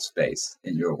third space,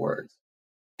 in your words.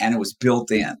 And it was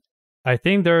built in. I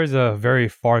think there's a very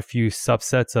far few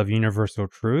subsets of universal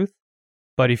truth.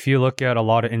 But if you look at a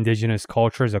lot of indigenous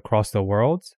cultures across the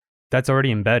world, that's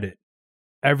already embedded.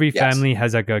 Every family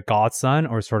has like a godson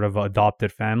or sort of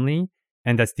adopted family,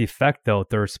 and that's de facto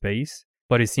third space.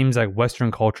 But it seems like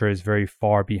Western culture is very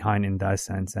far behind in that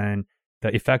sense, and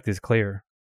the effect is clear.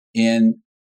 In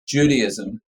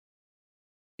Judaism,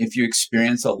 if you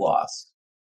experience a loss,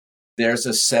 there's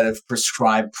a set of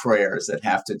prescribed prayers that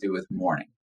have to do with mourning.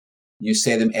 You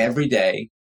say them every day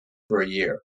for a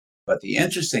year. But the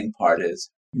interesting part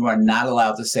is you are not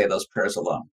allowed to say those prayers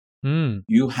alone.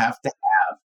 You have to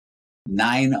have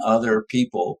 9 other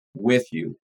people with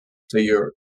you. So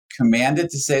you're commanded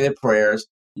to say the prayers.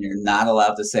 You're not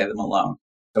allowed to say them alone.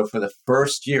 So for the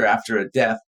first year after a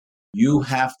death, you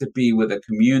have to be with a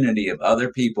community of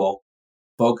other people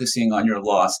focusing on your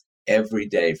loss every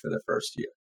day for the first year.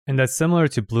 And that's similar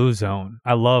to Blue Zone.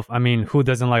 Who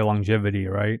doesn't like longevity,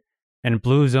 right? And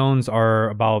Blue Zones are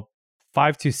about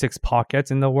 5 to 6 pockets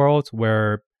in the world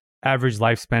where average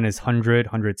lifespan is 100,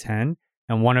 110.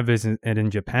 And one of it is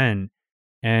in Japan.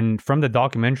 And from the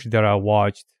documentary that I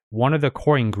watched, one of the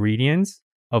core ingredients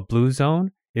of Blue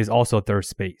Zone is also third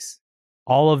space.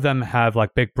 All of them have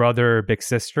like big brother, big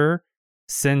sister.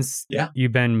 Since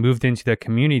you've been moved into the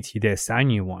community, they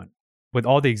assign you one. With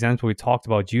all the examples we talked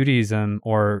about, Judaism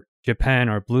or Japan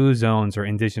or Blue Zones or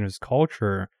indigenous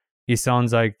culture, it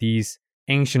sounds like these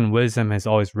ancient wisdom has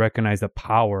always recognized the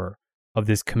power of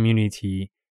this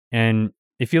community. And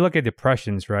if you look at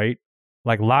depressions, right?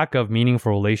 Like lack of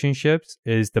meaningful relationships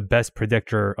is the best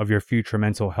predictor of your future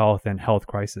mental health and health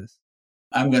crisis.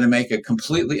 I'm going to make a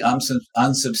completely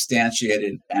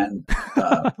unsubstantiated and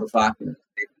provocative.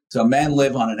 So men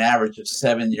live on an average of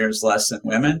 7 years less than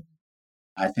women.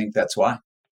 I think that's why.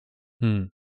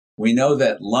 We know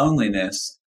that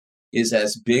loneliness is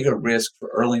as big a risk for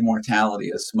early mortality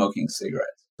as smoking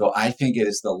cigarettes. So I think it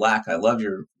is the lack. I love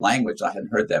your language. I hadn't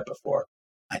heard that before.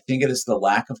 I think it is the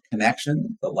lack of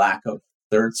connection, the lack of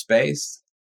third space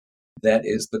that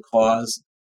is the cause.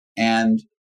 And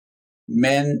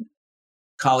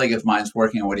colleague of mine is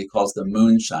working on what he calls the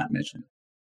moonshot mission.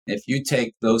 If you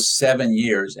take those 7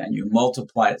 years and you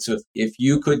multiply it, so if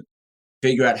you could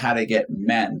figure out how to get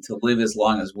men to live as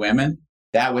long as women,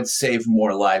 that would save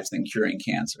more lives than curing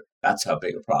cancer. That's how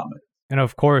big a problem it is. And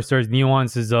of course, there's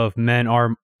nuances of men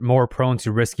are more prone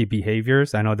to risky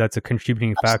behaviors. I know that's a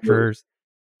contributing factor.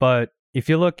 But if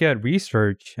you look at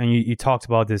research, and you talked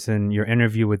about this in your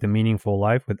interview with The Meaningful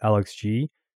Life with Alex G.,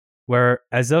 where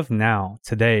as of now,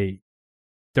 today,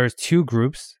 there's 2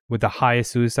 groups with the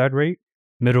highest suicide rate,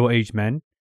 middle-aged men.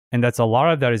 And that's a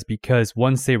lot of that is because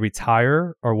once they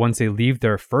retire or once they leave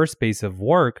their first space of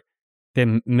work,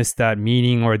 they miss that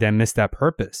meaning or they miss that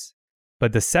purpose.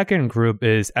 But the second group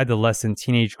is adolescent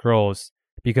teenage girls.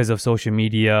 Because of social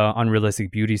media, unrealistic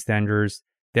beauty standards,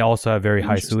 they also have very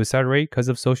high suicide rate because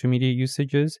of social media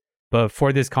usages. But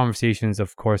for these conversations,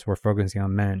 of course, we're focusing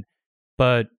on men.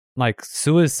 But like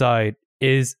suicide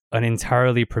is an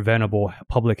entirely preventable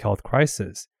public health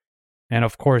crisis. And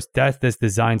of course, death is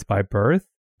designed by birth.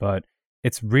 But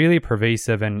it's really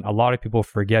pervasive, and a lot of people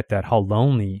forget that how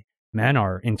lonely men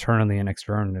are internally and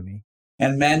externally.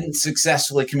 And men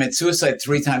successfully commit suicide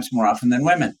 3 times more often than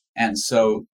women. And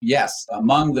so, yes,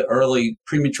 among the early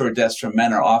premature deaths from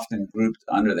men are often grouped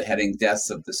under the heading deaths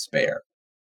of despair.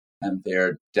 And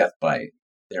they're death by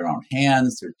their own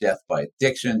hands, their death by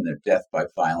addiction, their death by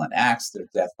violent acts, their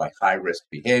death by high-risk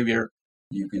behavior.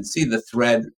 You can see the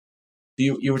thread.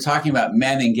 You were talking about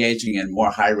men engaging in more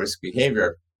high-risk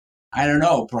behavior. I don't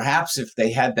know, perhaps if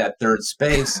they had that third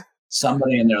space,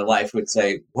 somebody in their life would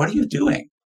say, what are you doing?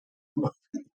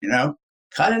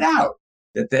 Cut it out.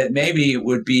 That maybe it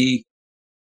would be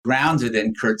grounded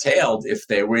and curtailed if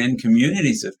they were in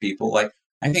communities of people. Like,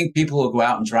 I think people who go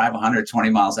out and drive 120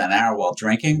 miles an hour while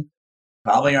drinking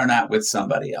probably are not with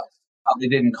somebody else. Probably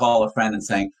didn't call a friend and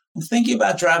saying, I'm thinking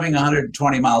about driving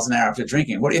 120 miles an hour after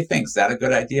drinking. What do you think? Is that a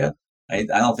good idea? I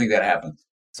don't think that happens.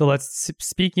 So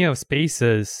speaking of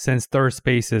spaces, since third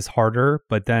space is harder,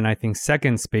 but then I think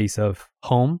second space of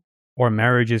home or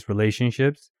marriages,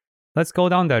 relationships, let's go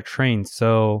down that train.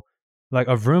 So like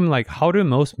Avrum, like how do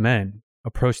most men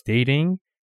approach dating,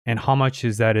 and how much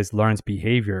is learned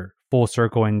behavior, full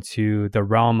circle into the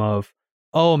realm of,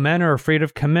 oh, men are afraid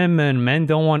of commitment, men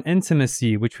don't want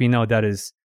intimacy, which we know that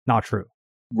is not true.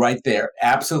 Right there.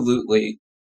 Absolutely,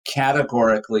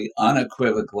 categorically,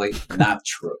 unequivocally not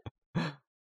true.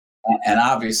 And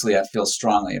obviously I feel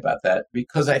strongly about that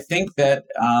because I think that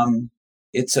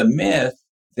it's a myth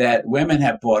that women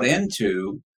have bought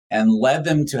into and led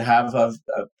them to have a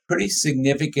pretty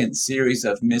significant series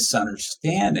of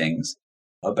misunderstandings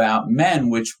about men,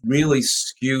 which really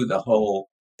skew the whole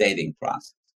dating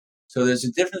process. So there's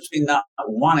a difference between not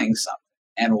wanting something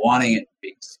and wanting it and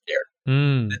being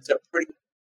scared. It's a pretty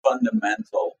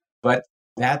fundamental, but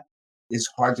that is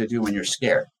hard to do when you're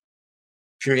scared.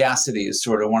 Curiosity is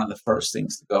sort of one of the first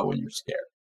things to go when you're scared.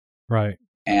 Right.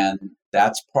 And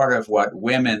that's part of what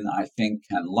women, I think,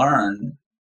 can learn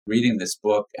reading this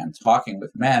book and talking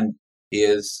with men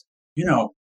is,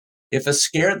 if a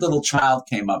scared little child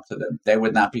came up to them, they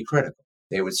would not be critical.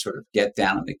 They would sort of get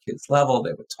down on the kid's level.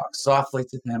 They would talk softly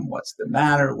to them. What's the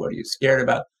matter? What are you scared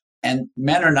about? And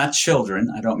men are not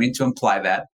children. I don't mean to imply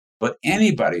that. But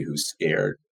anybody who's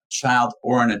scared, child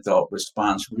or an adult,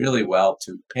 responds really well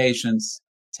to patience,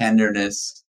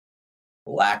 tenderness,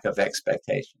 lack of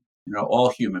expectation. All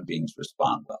human beings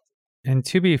respond well. And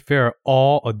to be fair,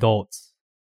 all adults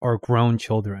are grown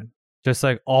children, just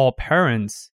like all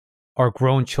parents are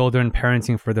grown children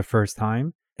parenting for the first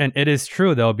time. And it is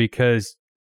true, though, because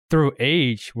through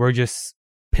age, we're just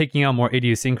picking up more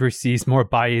idiosyncrasies, more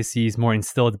biases, more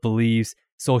instilled beliefs,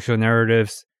 social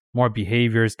narratives, more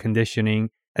behaviors, conditioning.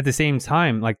 At the same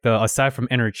time, aside from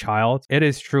inner child, it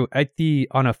is true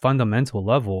on a fundamental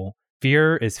level,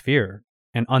 fear is fear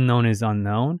and unknown is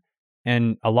unknown.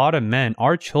 And a lot of men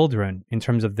are children in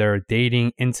terms of their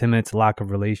dating, intimate lack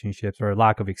of relationships or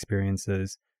lack of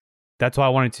experiences. That's why I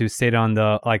wanted to say it on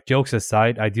the, jokes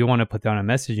aside, I do want to put down a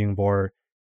messaging board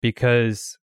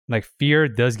because fear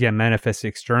does get manifested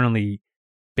externally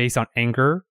based on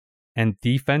anger and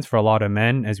defense for a lot of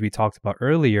men, as we talked about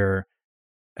earlier.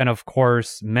 And of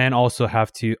course, men also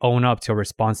have to own up to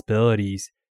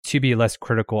responsibilities to be less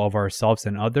critical of ourselves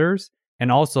and others.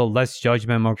 And also less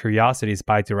judgment, more curiosity is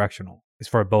bidirectional. It's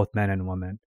for both men and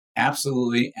women.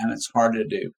 Absolutely. And it's hard to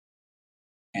do.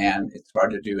 And it's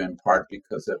hard to do in part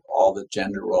because of all the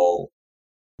gender role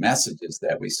messages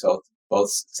that we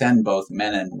send both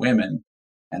men and women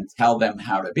and tell them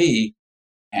how to be.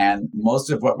 And most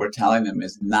of what we're telling them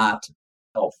is not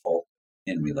helpful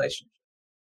in relationships.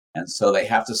 And so they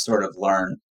have to sort of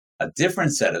learn a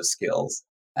different set of skills.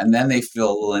 And then they feel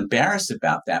a little embarrassed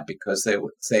about that because they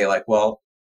would say what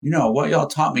y'all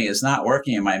taught me is not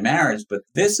working in my marriage, but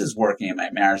this is working in my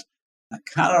marriage. I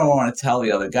kind of don't want to tell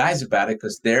the other guys about it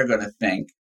because they're going to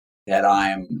think that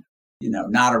I'm,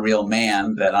 not a real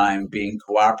man, that I'm being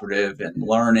cooperative and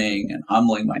learning and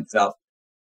humbling myself.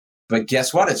 But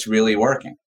guess what? It's really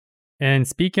working. And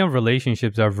speaking of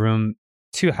relationships, Avrum,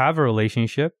 to have a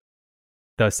relationship,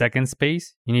 the second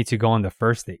space, you need to go on the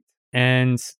first date.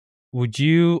 And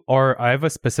I have a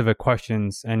specific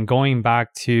questions, and going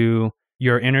back to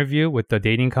your interview with the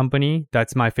dating company,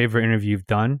 that's my favorite interview you've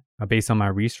done based on my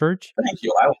research. Thank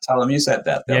you. I will tell them you said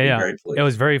that. They'll be very pleased. It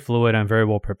was very fluid and very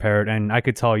well prepared, and I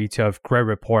could tell you to have great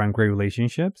rapport and great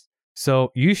relationships.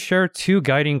 So you share 2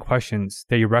 guiding questions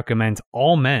that you recommend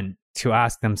all men to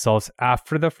ask themselves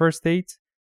after the first date.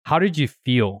 How did you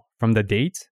feel from the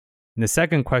date? And the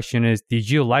second question is, did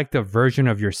you like the version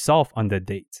of yourself on the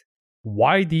date?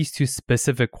 Why these 2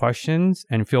 specific questions?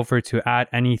 And feel free to add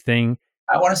anything.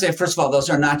 I want to say, first of all, those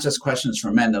are not just questions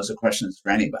for men. Those are questions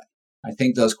for anybody. I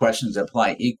think those questions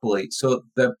apply equally. So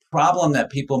the problem that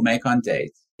people make on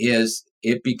dates is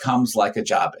it becomes like a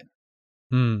job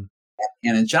interview.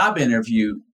 In a job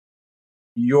interview,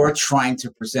 you're trying to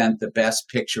present the best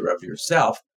picture of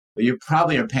yourself, but you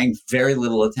probably are paying very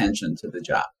little attention to the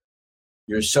job.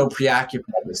 You're so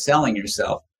preoccupied with selling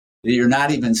yourself that you're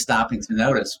not even stopping to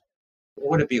notice,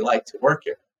 what would it be like to work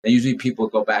here? And usually people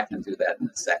go back and do that in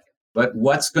a second. But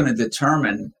what's going to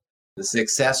determine the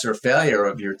success or failure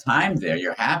of your time there,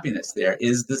 your happiness there,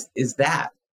 is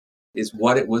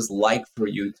what it was like for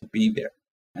you to be there.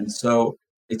 And so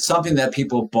it's something that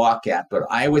people balk at, but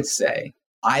I would say,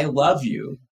 I love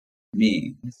you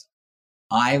means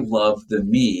I love the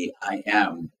me I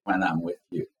am when I'm with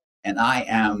you. And I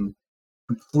am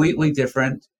completely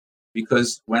different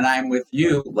because when I'm with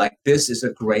you, like this is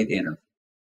a great interview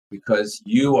because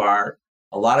you are,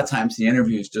 a lot of times the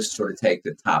interviews just sort of take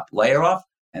the top layer off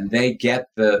and they get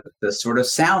the sort of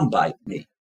soundbite me,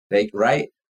 right?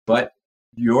 But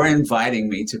you're inviting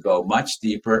me to go much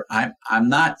deeper. I'm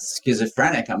not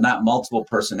schizophrenic. I'm not multiple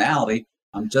personality.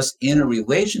 I'm just in a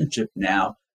relationship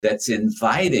now that's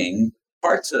inviting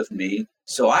parts of me.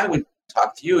 So I would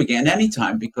talk to you again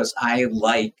anytime because I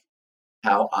like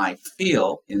how I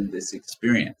feel in this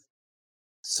experience.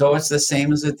 So it's the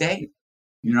same as a date.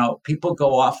 You know, people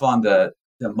go off on the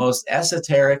most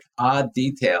esoteric, odd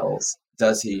details.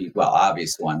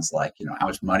 Obvious ones like, you know, how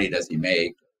much money does he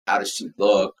make? How does she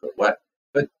look? Or what?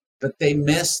 But they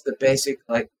miss the basic,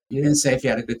 like, you didn't say if you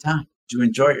had a good time. Did you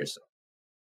enjoy yourself?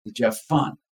 Did you have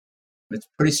fun? It's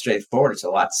pretty straightforward. It's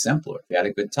a lot simpler. If you had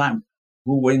a good time,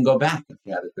 who wouldn't go back if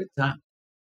you had a good time?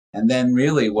 And then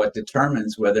really what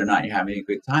determines whether or not you're having a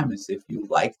good time is if you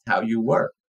liked how you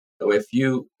were. So if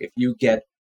you get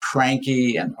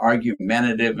cranky and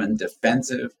argumentative and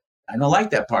defensive, I don't like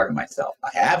that part of myself.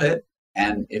 I have it.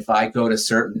 And if I go to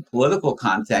certain political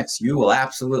contexts, you will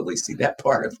absolutely see that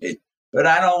part of me. But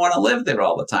I don't want to live there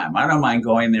all the time. I don't mind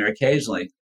going there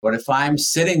occasionally. But if I'm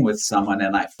sitting with someone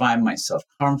and I find myself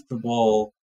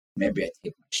comfortable, maybe I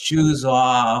take my shoes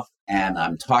off and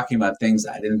I'm talking about things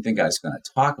I didn't think I was going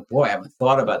to talk. Boy, I haven't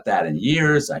thought about that in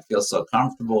years. I feel so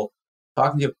comfortable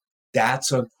talking to you.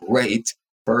 That's a great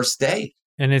first date.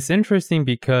 And it's interesting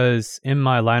because in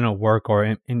my line of work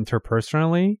or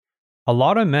interpersonally, a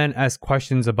lot of men ask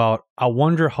questions about, I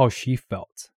wonder how she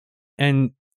felt.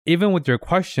 And even with your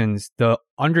questions, the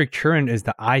undercurrent is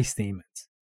the I statement.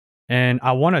 And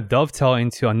I want to dovetail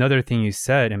into another thing you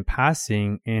said in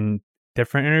passing in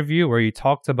different interview where you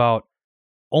talked about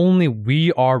only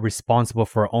we are responsible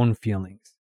for our own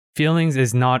feelings. Feelings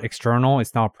is not external.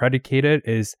 It's not predicated.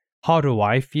 Is how do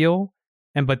I feel?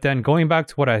 But then going back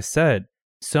to what I said,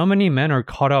 so many men are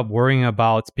caught up worrying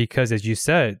about, because as you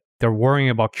said, they're worrying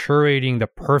about curating the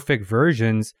perfect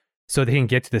versions so they can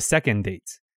get to the second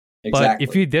date. Exactly. But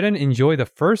if you didn't enjoy the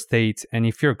first date and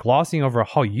if you're glossing over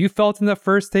how you felt in the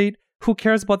first date, who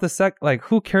cares about the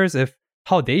who cares if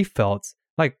how they felt?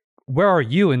 Like, where are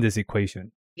you in this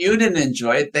equation? You didn't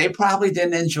enjoy it. They probably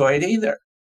didn't enjoy it either.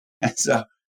 And so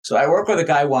I worked with a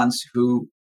guy once who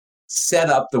set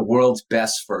up the world's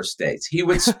best first dates. He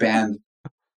would spend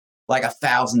like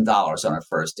 $1,000 on a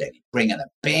first date. He'd bring in a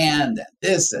band and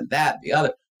this and that, and the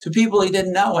other, to people he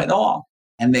didn't know at all.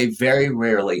 And they very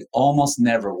rarely, almost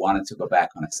never wanted to go back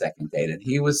on a second date. And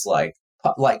he was like,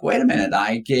 wait a minute,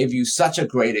 I gave you such a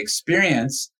great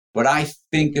experience, but I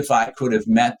think if I could have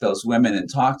met those women and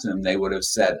talked to them, they would have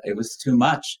said it was too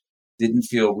much, didn't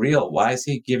feel real. Why is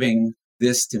he giving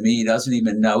this to me? He doesn't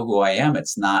even know who I am.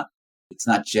 It's not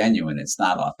genuine. It's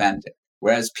not authentic.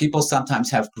 Whereas people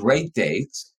sometimes have great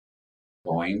dates,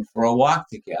 going for a walk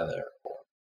together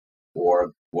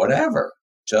or whatever,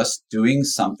 just doing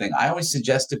something. I always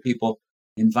suggest to people,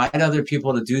 invite other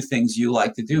people to do things you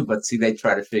like to do, but see, they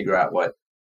try to figure out what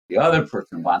the other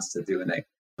person wants to do,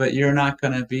 but you're not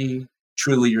going to be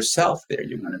truly yourself there.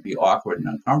 You're going to be awkward and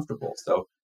uncomfortable. So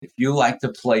if you like to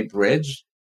play bridge,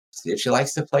 see if she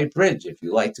likes to play bridge. If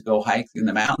you like to go hike in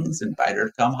the mountains, invite her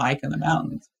to come hike in the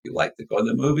mountains. If you like to go to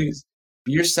the movies,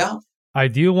 be yourself. I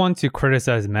do want to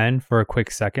criticize men for a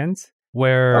quick second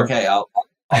where... Okay, I'll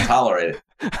tolerate it.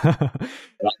 But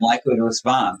I'm likely to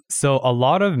respond. So a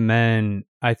lot of men,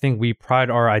 I think we pride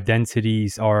our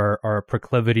identities, our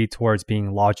proclivity towards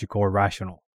being logical or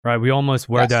rational, right? We almost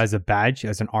wear that as a badge,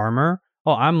 as an armor.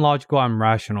 Oh, I'm logical, I'm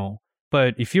rational.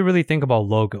 But if you really think about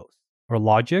logos or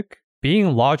logic,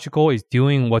 being logical is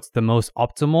doing what's the most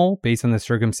optimal based on the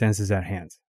circumstances at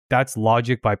hand. That's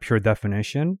logic by pure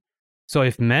definition. So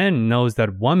if men knows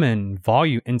that women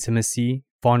value intimacy,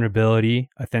 vulnerability,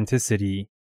 authenticity,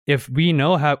 if we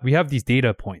know we have these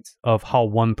data points of how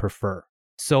one prefer.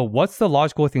 So what's the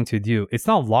logical thing to do? It's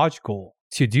not logical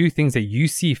to do things that you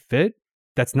see fit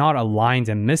that's not aligned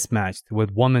and mismatched with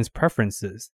women's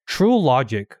preferences. True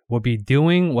logic would be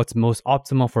doing what's most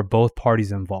optimal for both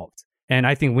parties involved. And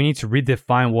I think we need to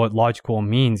redefine what logical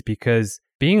means, because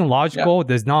being logical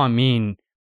does not mean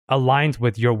aligned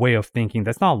with your way of thinking.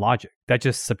 That's not logic. That's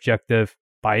just subjective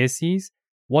biases.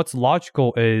 What's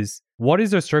logical is, what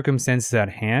is the circumstances at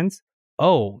hand?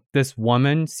 Oh, this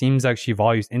woman seems like she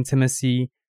values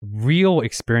intimacy, real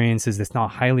experiences that's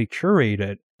not highly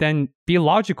curated. Then be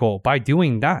logical by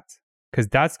doing that, because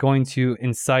that's going to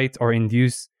incite or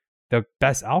induce the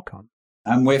best outcome.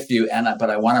 I'm with you, but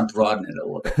I want to broaden it a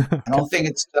little bit. I don't think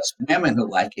it's just women who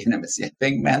like intimacy. I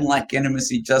think men like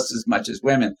intimacy just as much as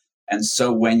women. And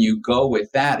so when you go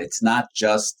with that, it's not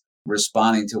just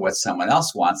responding to what someone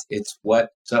else wants. It's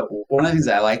so one of the things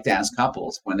I like to ask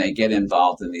couples when they get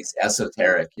involved in these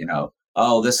esoteric,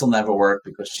 oh, this will never work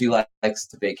because she likes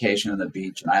to vacation on the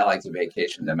beach and I like to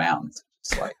vacation in the mountains.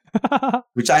 It's like,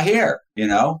 which I hear,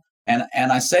 and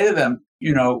I say to them,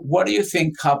 what do you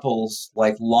think couples,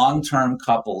 like long-term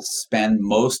couples, spend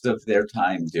most of their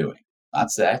time doing? Not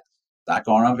sex, not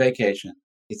going on vacation.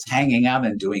 It's hanging out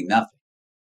and doing nothing.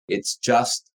 It's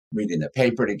just reading the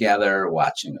paper together,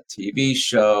 watching a TV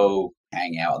show,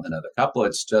 hanging out with another couple.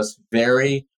 It's just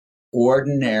very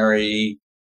ordinary,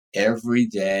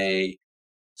 everyday.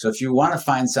 So if you want to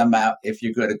find if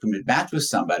you're going to commit match with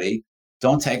somebody,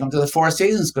 don't take them to the Four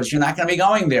Seasons because you're not going to be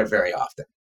going there very often.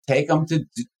 Take them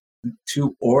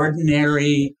to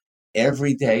ordinary,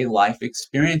 everyday life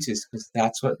experiences, because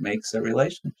that's what makes a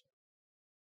relationship.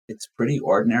 It's pretty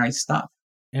ordinary stuff.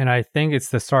 And I think it's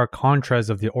the stark contrast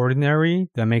of the ordinary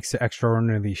that makes the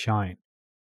extraordinary shine,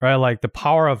 right? Like the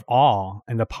power of awe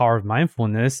and the power of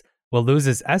mindfulness will lose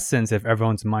its essence if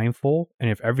everyone's mindful and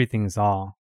if everything's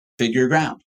awe. Figure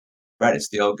ground, right? It's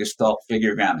the old Gestalt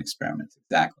figure ground experiment.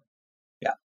 Exactly.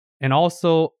 Yeah. And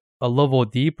also a level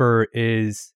deeper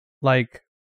is like,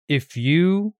 if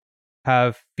you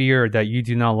have fear that you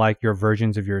do not like your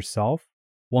versions of yourself,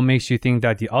 what makes you think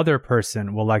that the other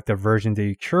person will like the version that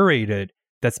you curated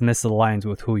that's misaligned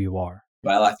with who you are?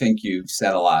 Well, I think you've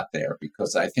said a lot there,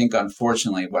 because I think,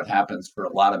 unfortunately, what happens for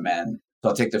a lot of men, so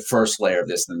I'll take the first layer of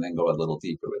this and then go a little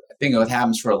deeper with it. I think what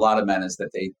happens for a lot of men is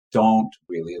that they don't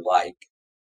really like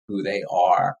who they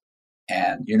are.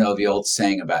 And the old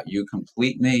saying about "you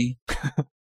complete me"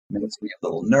 makes me a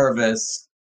little nervous.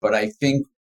 But I think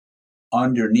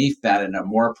underneath that, in a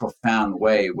more profound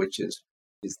way, which is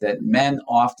that men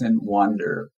often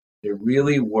wonder, they're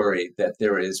really worried that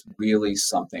there is really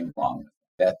something wrong,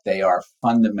 that they are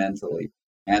fundamentally.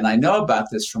 And I know about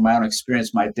this from my own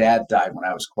experience. My dad died when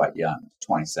I was quite young,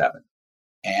 27.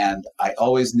 And I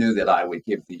always knew that I would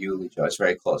give the eulogy. I was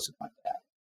very close with my dad.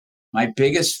 My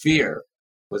biggest fear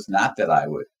was not that I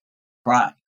would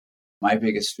cry. My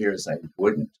biggest fear is I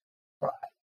wouldn't cry.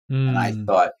 And I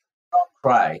thought, don't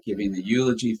cry. Giving the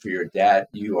eulogy for your dad,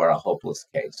 you are a hopeless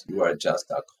case. You are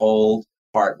just a cold,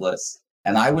 heartless.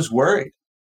 And I was worried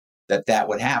that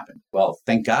would happen. Well,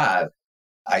 thank God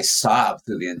I sobbed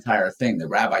through the entire thing. The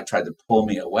rabbi tried to pull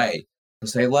me away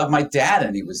because I loved my dad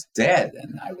and he was dead.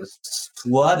 And I was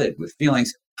flooded with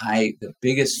feelings. The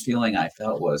biggest feeling I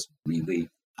felt was really,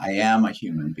 I am a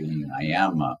human being. I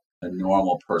am a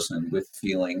normal person with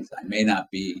feelings. I may not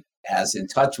be as in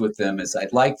touch with them as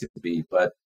I'd like to be,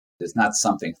 but there's not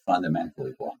something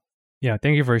fundamentally wrong. Yeah,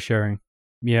 thank you for sharing.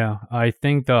 Yeah, I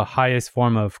think the highest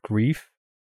form of grief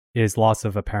is loss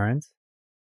of a parent.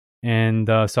 And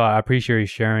so I appreciate you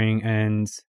sharing. And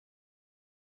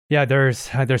yeah, there's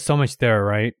so much there,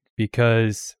 right?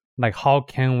 Because like, how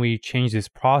can we change this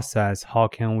process? How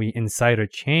can we incite a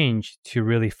change to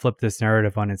really flip this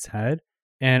narrative on its head?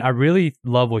 And I really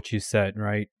love what you said,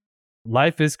 right?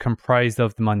 Life is comprised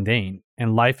of the mundane,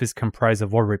 and life is comprised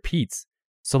of what repeats.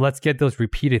 So let's get those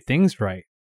repeated things right.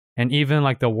 And even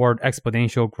like the word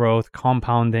exponential growth,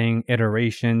 compounding,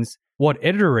 iterations, what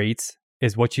iterates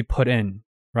is what you put in,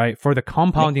 right? For the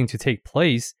compounding to take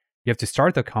place, you have to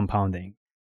start the compounding.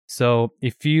 So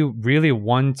if you really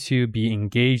want to be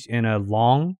engaged in a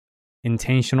long,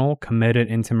 intentional, committed,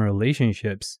 intimate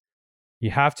relationships, you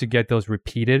have to get those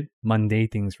repeated mundane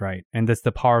things right. And that's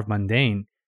the power of mundane.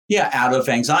 Yeah, out of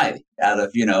anxiety, out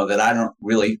of, that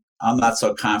I'm not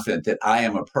so confident that I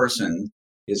am a person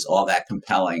is all that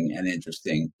compelling and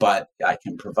interesting, but I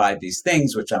can provide these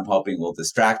things, which I'm hoping will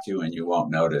distract you and you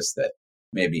won't notice that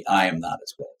maybe I am not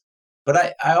as well.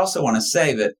 But I also want to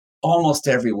say that almost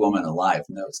every woman alive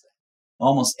knows that.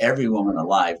 Almost every woman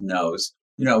alive knows,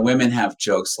 women have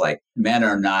jokes like men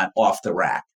are not off the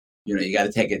rack. You got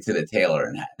to take it to the tailor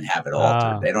and have it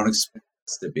altered. They don't expect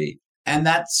us to be. And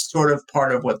that's sort of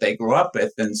part of what they grew up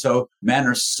with. And so men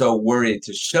are so worried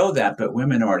to show that, but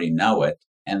women already know it.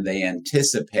 And they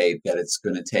anticipate that it's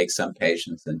going to take some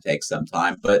patience and take some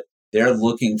time. But they're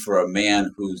looking for a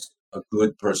man who's a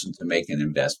good person to make an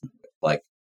investment with. Like,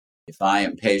 if I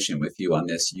am patient with you on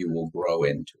this, you will grow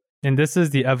into it. And this is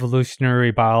the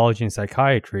evolutionary biology and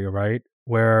psychiatry, right?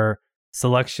 Where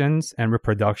selections and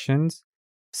reproductions.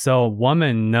 So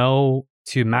women know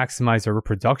to maximize their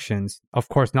reproductions. Of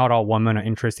course, not all women are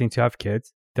interesting to have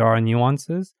kids. There are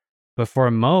nuances. But for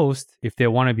most, if they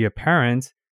want to be a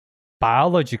parent,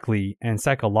 biologically and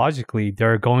psychologically,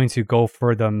 they're going to go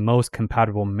for the most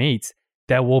compatible mates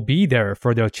that will be there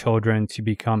for their children to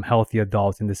become healthy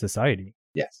adults in the society.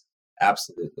 Yes,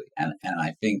 absolutely. And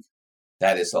I think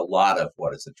that is a lot of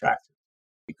what is attractive.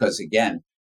 Because again,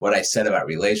 what I said about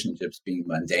relationships being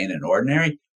mundane and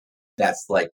ordinary, that's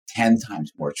like 10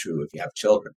 times more true if you have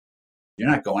children. You're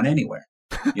not going anywhere.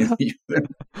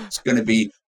 It's going to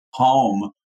be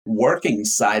home, working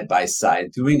side by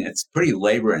side, it's pretty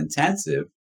labor intensive.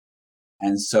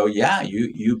 And so, yeah,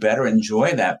 you better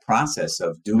enjoy that process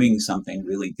of doing something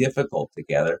really difficult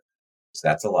together. So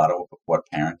that's a lot of what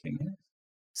parenting is.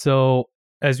 So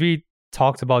as we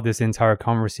talked about this entire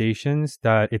conversations,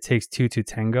 that it takes two to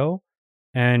tango.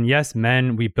 And yes,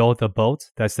 men, we built a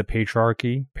boat. That's the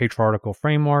patriarchal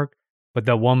framework. But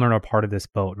the women are part of this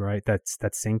boat, right? That's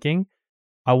sinking.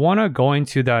 I want to go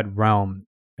into that realm.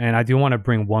 And I do want to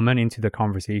bring women into the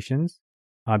conversations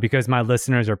because my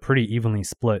listeners are pretty evenly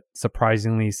split,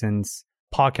 surprisingly, since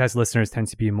podcast listeners tend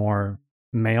to be more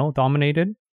male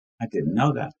dominated. I didn't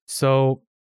know that. So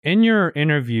in your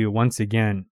interview, once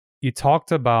again, you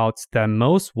talked about that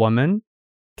most women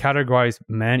categorize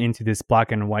men into this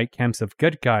black and white camps of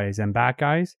good guys and bad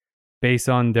guys based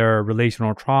on their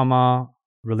relational trauma,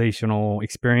 relational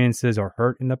experiences or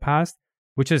hurt in the past,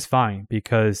 which is fine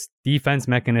because defense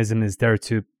mechanism is there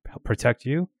to protect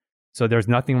you. So there's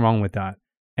nothing wrong with that.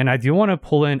 And I do want to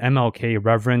pull in MLK,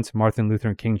 Reverend Martin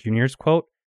Luther King Jr.'s quote,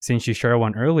 since you shared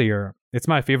one earlier. It's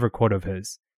my favorite quote of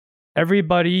his.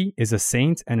 Everybody is a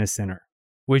saint and a sinner,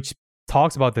 which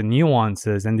talks about the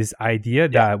nuances and this idea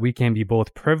that we can be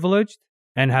both privileged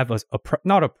and have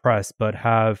not oppressed, but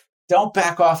have... Don't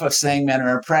back off of saying men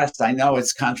are oppressed. I know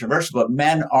it's controversial, but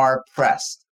men are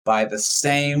oppressed by the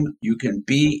same. You can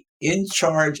be in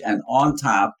charge and on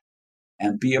top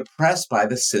and be oppressed by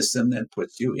the system that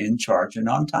puts you in charge and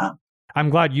on top. I'm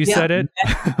glad you said it.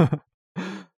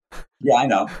 Yeah, I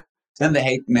know. Send the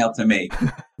hate mail to me.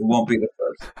 It won't be the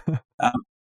first.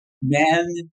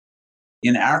 Men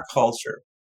in our culture,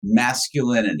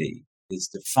 masculinity is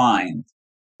defined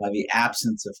by the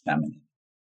absence of femininity.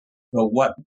 So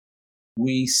what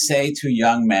we say to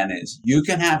young men is, you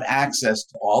can have access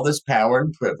to all this power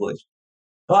and privilege,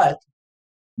 but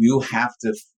you have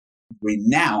to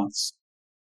renounce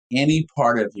any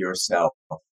part of yourself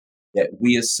that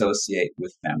we associate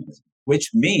with feminism, which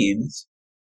means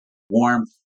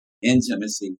warmth,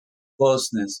 intimacy,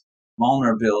 closeness,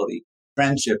 vulnerability,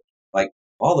 friendship, like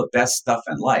all the best stuff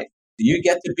in life. You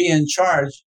get to be in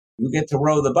charge, you get to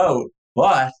row the boat,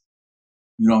 but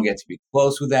you don't get to be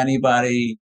close with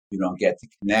anybody. You don't get to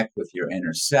connect with your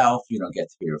inner self. You don't get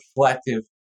to be reflective.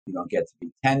 You don't get to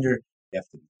be tender. You have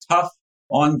to be tough,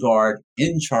 on guard,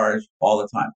 in charge all the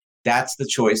time. That's the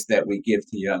choice that we give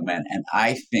to young men. And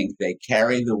I think they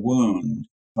carry the wound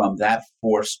from that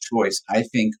forced choice. I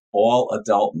think all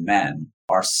adult men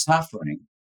are suffering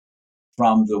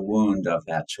from the wound of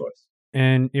that choice.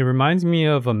 And it reminds me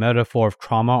of a metaphor of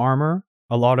trauma armor.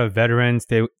 A lot of veterans,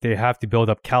 they have to build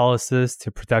up calluses to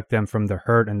protect them from the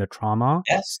hurt and the trauma.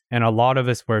 Yes. And a lot of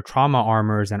us wear trauma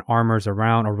armors and armors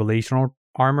around, or relational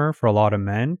armor for a lot of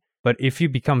men. But if you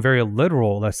become very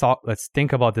literal, let's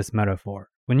think about this metaphor.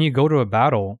 When you go to a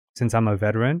battle, since I'm a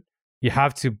veteran, you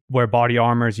have to wear body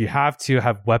armors, you have to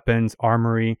have weapons,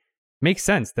 armory. Makes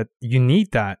sense that you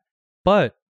need that.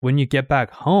 But when you get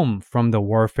back home from the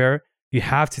warfare, you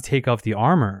have to take off the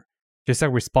armor. Just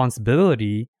like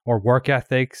responsibility or work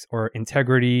ethics or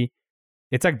integrity,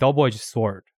 it's like double-edged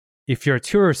sword. If you're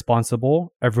too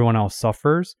responsible, everyone else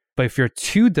suffers. But if you're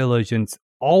too diligent,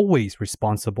 always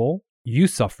responsible, you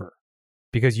suffer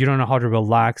because you don't know how to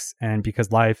relax and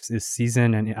because life is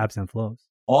season and ebbs and flows.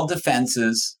 All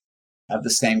defenses have the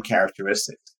same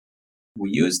characteristics. We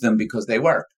use them because they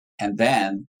work, and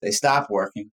then they stop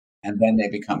working, and then they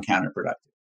become counterproductive.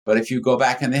 But if you go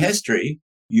back in the history,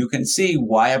 you can see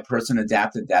why a person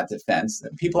adapted that defense.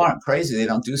 People aren't crazy. They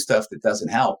don't do stuff that doesn't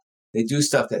help. They do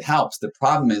stuff that helps. The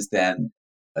problem is then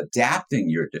adapting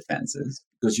your defenses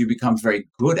because you become very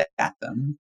good at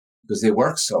them because they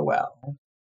work so well,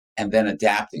 and then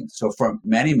adapting. So for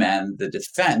many men, the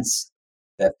defense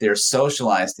that they're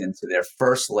socialized into their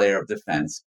first layer of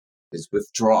defense is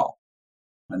withdrawal.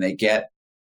 When they get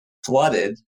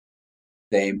flooded,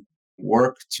 they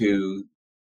work to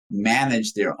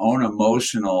manage their own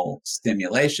emotional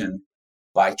stimulation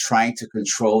by trying to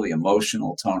control the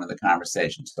emotional tone of the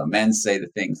conversation. So men say the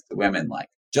things to women like,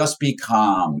 just be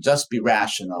calm, just be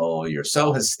rational, you're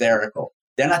so hysterical.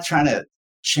 They're not trying to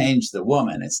change the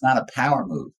woman. It's not a power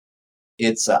move.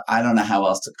 It's I don't know how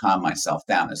else to calm myself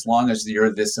down. As long as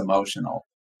you're this emotional,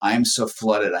 I'm so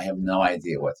flooded, I have no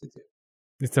idea what to do.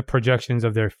 It's the projections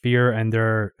of their fear and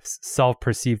their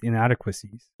self-perceived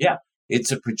inadequacies. Yeah,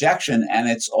 it's a projection, and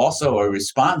it's also a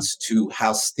response to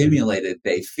how stimulated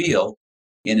they feel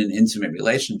in an intimate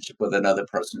relationship with another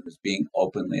person who's being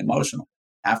openly emotional.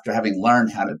 After having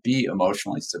learned how to be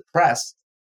emotionally suppressed,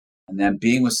 and then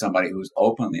being with somebody who's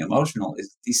openly emotional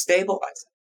is destabilizing.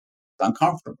 It's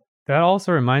uncomfortable. That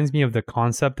also reminds me of the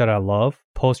concept that I love,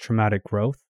 post-traumatic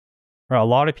growth. Where a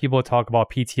lot of people talk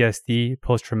about PTSD,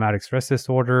 post-traumatic stress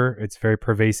disorder. It's very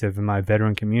pervasive in my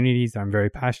veteran communities that I'm very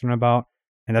passionate about.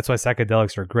 And that's why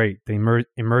psychedelics are great. The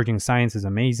emerging science is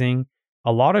amazing.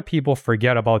 A lot of people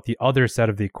forget about the other side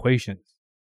of the equations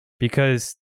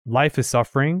because life is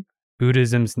suffering,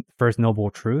 Buddhism's first noble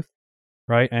truth,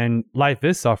 right? And life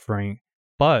is suffering,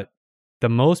 but the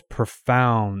most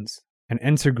profound and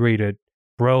integrated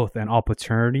growth and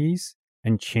opportunities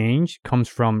and change comes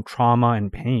from trauma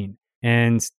and pain.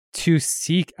 And to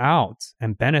seek out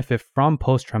and benefit from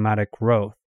post-traumatic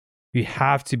growth, you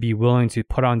have to be willing to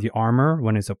put on the armor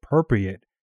when it's appropriate,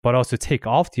 but also take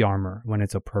off the armor when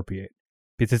it's appropriate.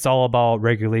 Because it's all about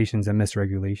regulations and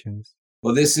misregulations.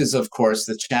 Well, this is, of course,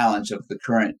 the challenge of the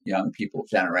current young people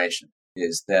generation,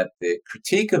 is that the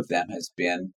critique of them has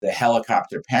been the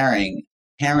helicopter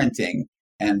parenting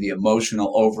and the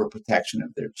emotional overprotection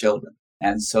of their children.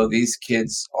 And so these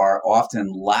kids are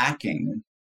often lacking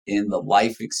in the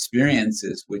life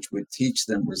experiences which would teach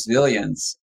them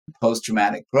resilience,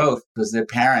 post-traumatic growth, because their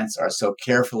parents are so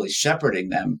carefully shepherding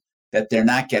them that they're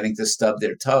not getting to stub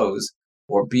their toes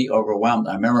or be overwhelmed.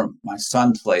 I remember my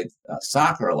son played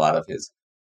soccer a lot of his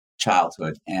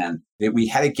childhood, and we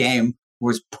had a game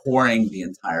where it was pouring the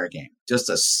entire game, just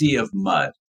a sea of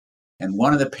mud. And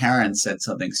one of the parents said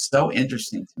something so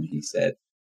interesting to me. He said,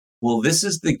 well, this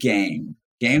is the game.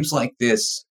 Games like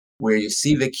this, where you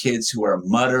see the kids who are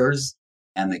mudders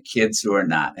and the kids who are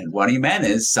not. And what he meant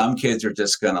is some kids are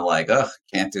just going to like, oh,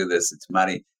 can't do this, it's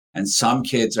muddy. And some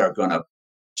kids are going to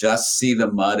just see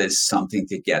the mud as something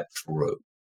to get through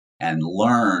and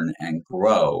learn and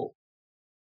grow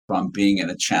from being in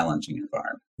a challenging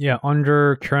environment. Yeah,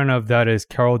 undercurrent of that is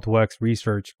Carol Dweck's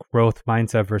research, growth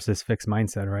mindset versus fixed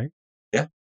mindset, right? Yeah.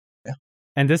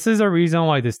 And this is a reason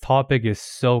why this topic is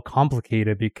so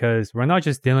complicated, because we're not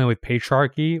just dealing with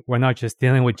patriarchy, we're not just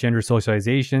dealing with gender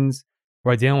socializations,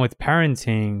 we're dealing with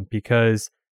parenting, because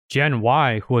Gen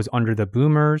Y, who was under the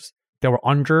boomers, they were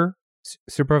under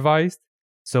supervised.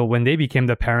 So when they became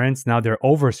the parents, now they're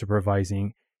over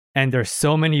supervising. And there's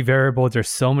so many variables, there's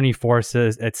so many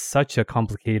forces. It's such a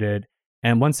complicated.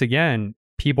 And once again,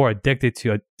 people are addicted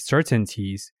to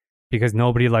certainties because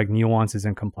nobody likes nuances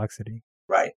and complexity.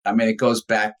 Right. I mean, it goes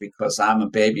back because I'm a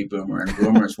baby boomer and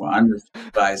boomers were under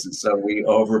supervised. And so we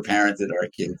overparented our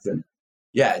kids. And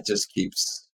yeah, it just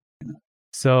keeps,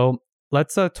 So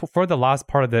let's, for the last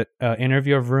part of the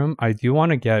interview of Avrum, I do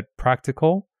want to get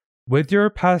practical. With your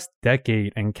past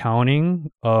decade and counting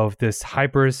of this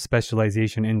hyper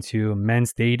specialization into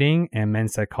men's dating and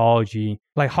men's psychology,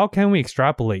 like how can we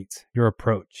extrapolate your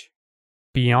approach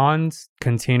beyond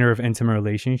container of intimate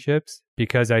relationships?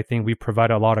 Because I think we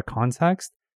provide a lot of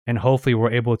context and hopefully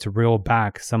we're able to reel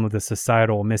back some of the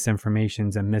societal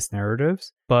misinformations and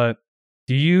misnarratives. But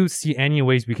do you see any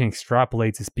ways we can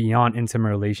extrapolate this beyond intimate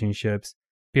relationships?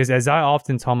 Because as I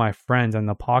often tell my friends on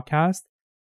the podcast,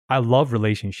 I love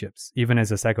relationships, even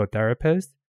as a psychotherapist,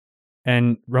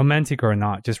 and romantic or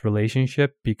not, just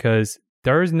relationship, because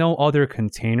there is no other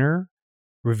container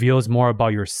reveals more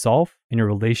about yourself and your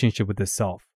relationship with the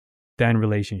self than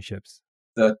relationships.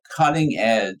 The cutting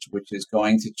edge, which is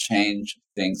going to change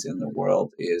things in the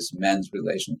world, is men's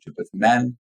relationship with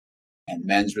men and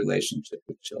men's relationship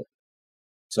with children.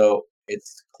 So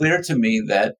it's clear to me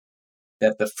that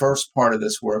the first part of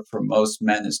this work for most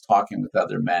men is talking with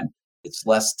other men. It's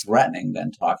less threatening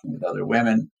than talking with other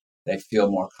women. They feel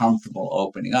more comfortable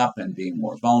opening up and being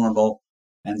more vulnerable.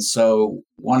 And so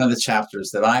one of the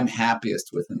chapters that I'm happiest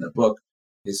with in the book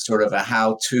is sort of a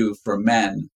how-to for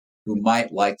men who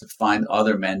might like to find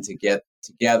other men to get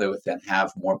together with and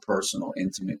have more personal,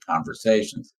 intimate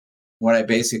conversations. What I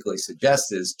basically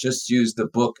suggest is just use the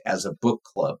book as a book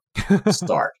club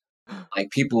start.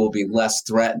 Like people will be less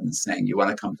threatened saying, you want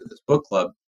to come to this book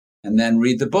club and then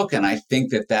read the book. And I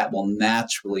think that will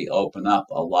naturally open up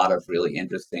a lot of really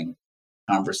interesting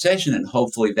conversation. And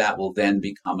hopefully that will then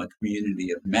become a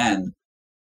community of men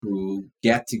who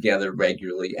get together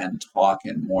regularly and talk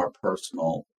in more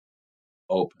personal,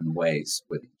 open ways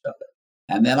with each other.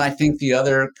 And then I think the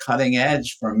other cutting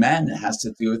edge for men has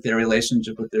to do with their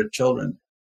relationship with their children.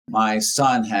 My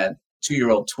son had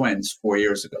 2-year-old twins 4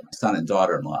 years ago, my son and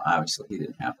daughter-in-law. Obviously, he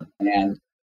didn't have them. And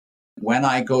when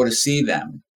I go to see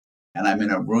them, and I'm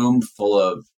in a room full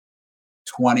of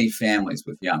 20 families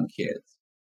with young kids,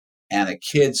 and a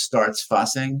kid starts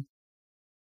fussing,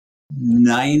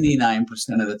 99%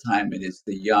 of the time it is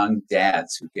the young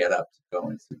dads who get up to go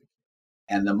and see them.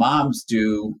 And the moms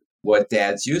do what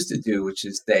dads used to do, which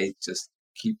is they just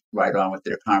keep right on with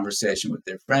their conversation with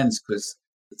their friends, because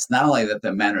it's not only that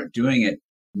the men are doing it,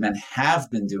 men have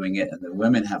been doing it, and the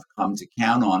women have come to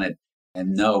count on it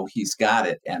and know he's got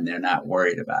it, and they're not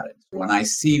worried about it. So when I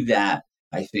see that,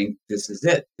 I think this is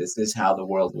it. This is how the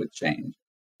world would change.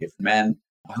 If men,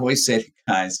 I always say to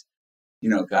guys,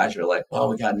 guys are like, well,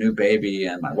 we got a new baby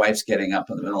and my wife's getting up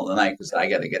in the middle of the night because I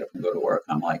got to get up and go to work.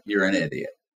 I'm like, you're an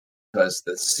idiot. Because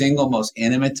the single most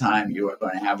intimate time you are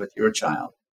going to have with your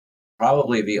child,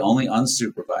 probably the only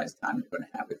unsupervised time you're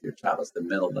going to have with your child, is the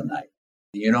middle of the night.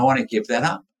 You don't want to give that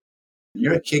up. When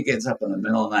your kid gets up in the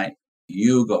middle of the night,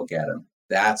 you go get him.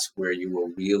 That's where you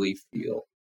will really feel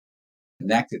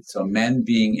connected. So men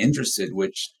being interested,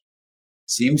 which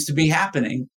seems to be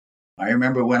happening. I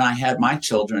remember when I had my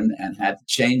children and had to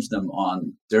change them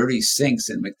on dirty sinks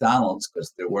in McDonald's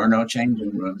because there were no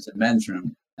changing rooms in men's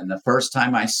room. And the first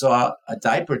time I saw a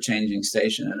diaper changing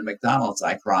station at a McDonald's,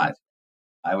 I cried.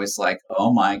 I was like,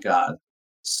 oh my God,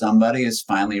 somebody is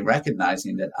finally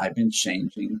recognizing that I've been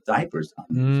changing diapers on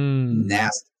these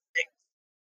nasty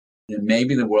things. And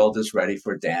maybe the world is ready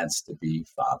for dads to be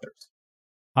fathers.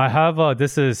 I have,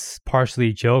 this is partially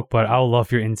a joke, but I would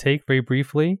love your intake very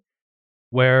briefly,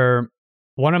 where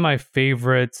one of my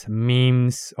favorite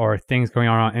memes or things going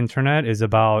on internet is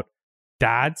about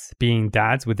dads being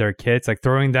dads with their kids, like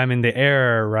throwing them in the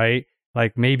air, right?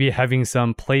 Like maybe having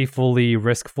some playfully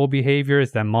riskful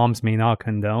behaviors that moms may not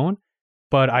condone.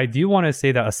 But I do want to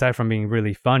say that aside from being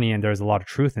really funny, and there's a lot of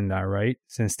truth in that, right?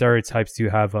 Since stereotypes do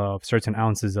have certain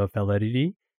ounces of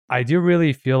validity, I do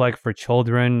really feel like for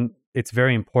children, it's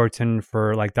very important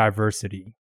for like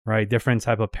diversity, right? Different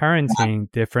type of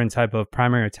parenting, different type of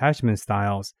primary attachment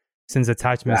styles, since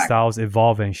attachment styles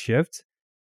evolve and shift.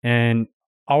 And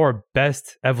our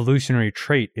best evolutionary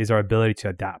trait is our ability to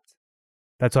adapt.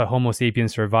 That's why Homo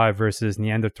sapiens survived versus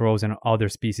Neanderthals and other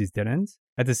species didn't.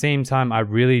 At the same time, I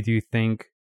really do think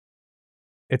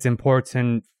it's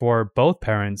important for both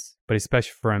parents, but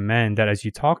especially for men, that as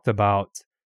you talked about,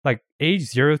 like age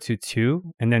 0 to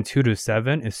 2 and then 2 to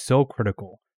 7 is so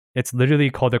critical. It's literally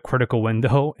called a critical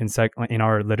window in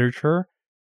our literature.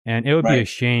 And it would be a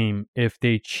shame if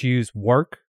they choose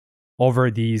work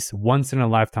over these once in a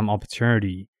lifetime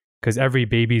opportunity, because every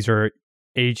babies are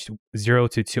aged 0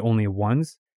 to 2 only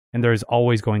once, and there's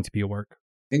always going to be work.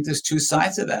 I think there's two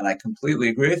sides of that, and I completely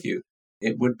agree with you.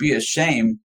 It would be a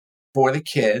shame for the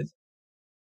kid,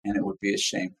 and it would be a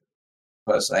shame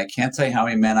because I can't tell you how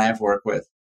many men I have worked with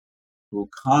who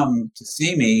come to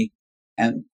see me,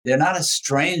 and they're not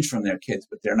estranged from their kids,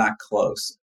 but they're not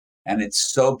close. And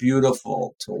it's so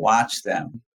beautiful to watch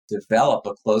them develop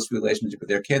a close relationship with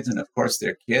their kids. And of course,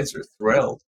 their kids are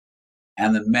thrilled.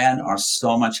 And the men are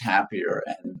so much happier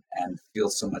and feel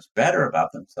so much better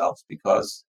about themselves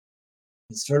because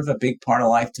it's sort of a big part of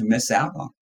life to miss out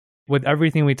on. With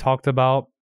everything we talked about,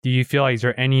 do you feel like is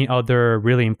there any other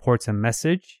really important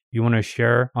message you want to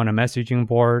share on a messaging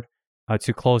board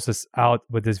to close us out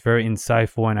with this very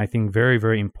insightful and I think very,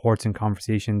 very important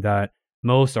conversation that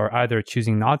most are either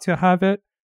choosing not to have it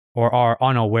or are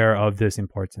unaware of this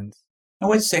importance? I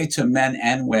would say to men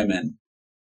and women,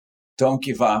 don't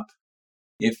give up.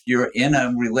 If you're in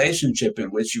a relationship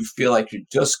in which you feel like you're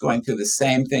just going through the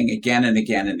same thing again and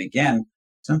again and again,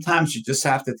 sometimes you just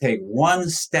have to take one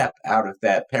step out of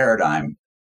that paradigm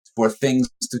for things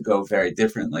to go very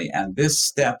differently. And this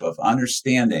step of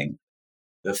understanding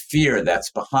the fear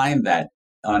that's behind that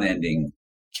unending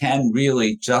can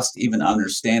really, just even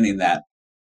understanding that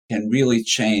can really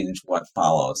change what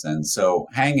follows. And so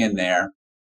hang in there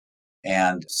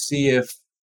and see if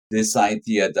this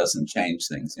idea doesn't change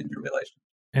things in your relationship.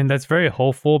 And that's very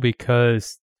hopeful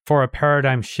because for a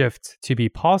paradigm shift to be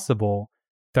possible,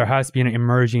 there has to be an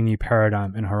emerging new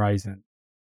paradigm and horizon,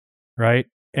 right?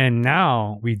 And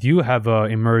now we do have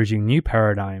an emerging new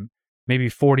paradigm. Maybe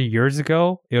 40 years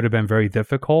ago, it would have been very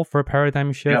difficult for a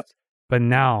paradigm shift. Yep. but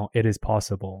now it is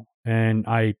possible. And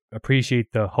I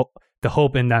appreciate the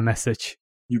hope in that message.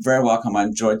 You're very welcome. I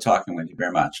enjoyed talking with you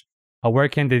very much. Where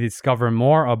can they discover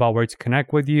more about where to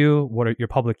connect with you? What are your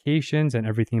publications and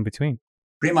everything in between?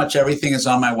 Pretty much everything is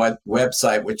on my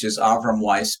website, which is Avrum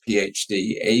Weiss,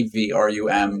 PhD,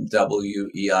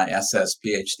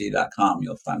 AvrumWeiss.com.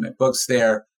 You'll find my books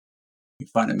there. You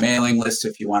find a mailing list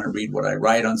if you want to read what I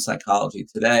write on Psychology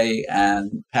Today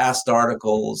and past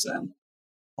articles and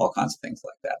all kinds of things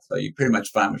like that. So you pretty much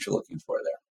find what you're looking for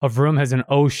there. Avrum has an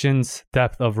ocean's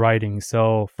depth of writing.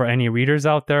 So for any readers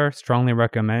out there, strongly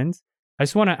recommend. I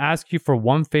just want to ask you for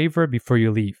one favor before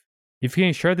you leave. If you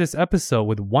can share this episode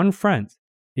with one friend,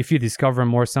 if you discover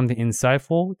more something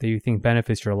insightful that you think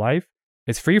benefits your life,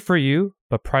 it's free for you,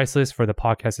 but priceless for the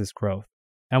podcast's growth.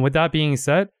 And with that being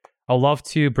said, I'd love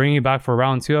to bring you back for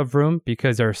round 2 of Avrum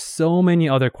because there are so many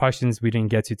other questions we didn't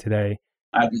get to today.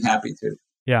 I'd be happy to.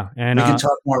 Yeah. And we can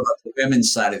talk more about the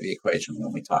women's side of the equation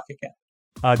when we talk again.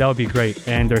 That would be great.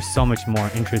 And there's so much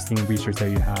more interesting research that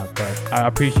you have. But I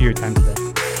appreciate your time today.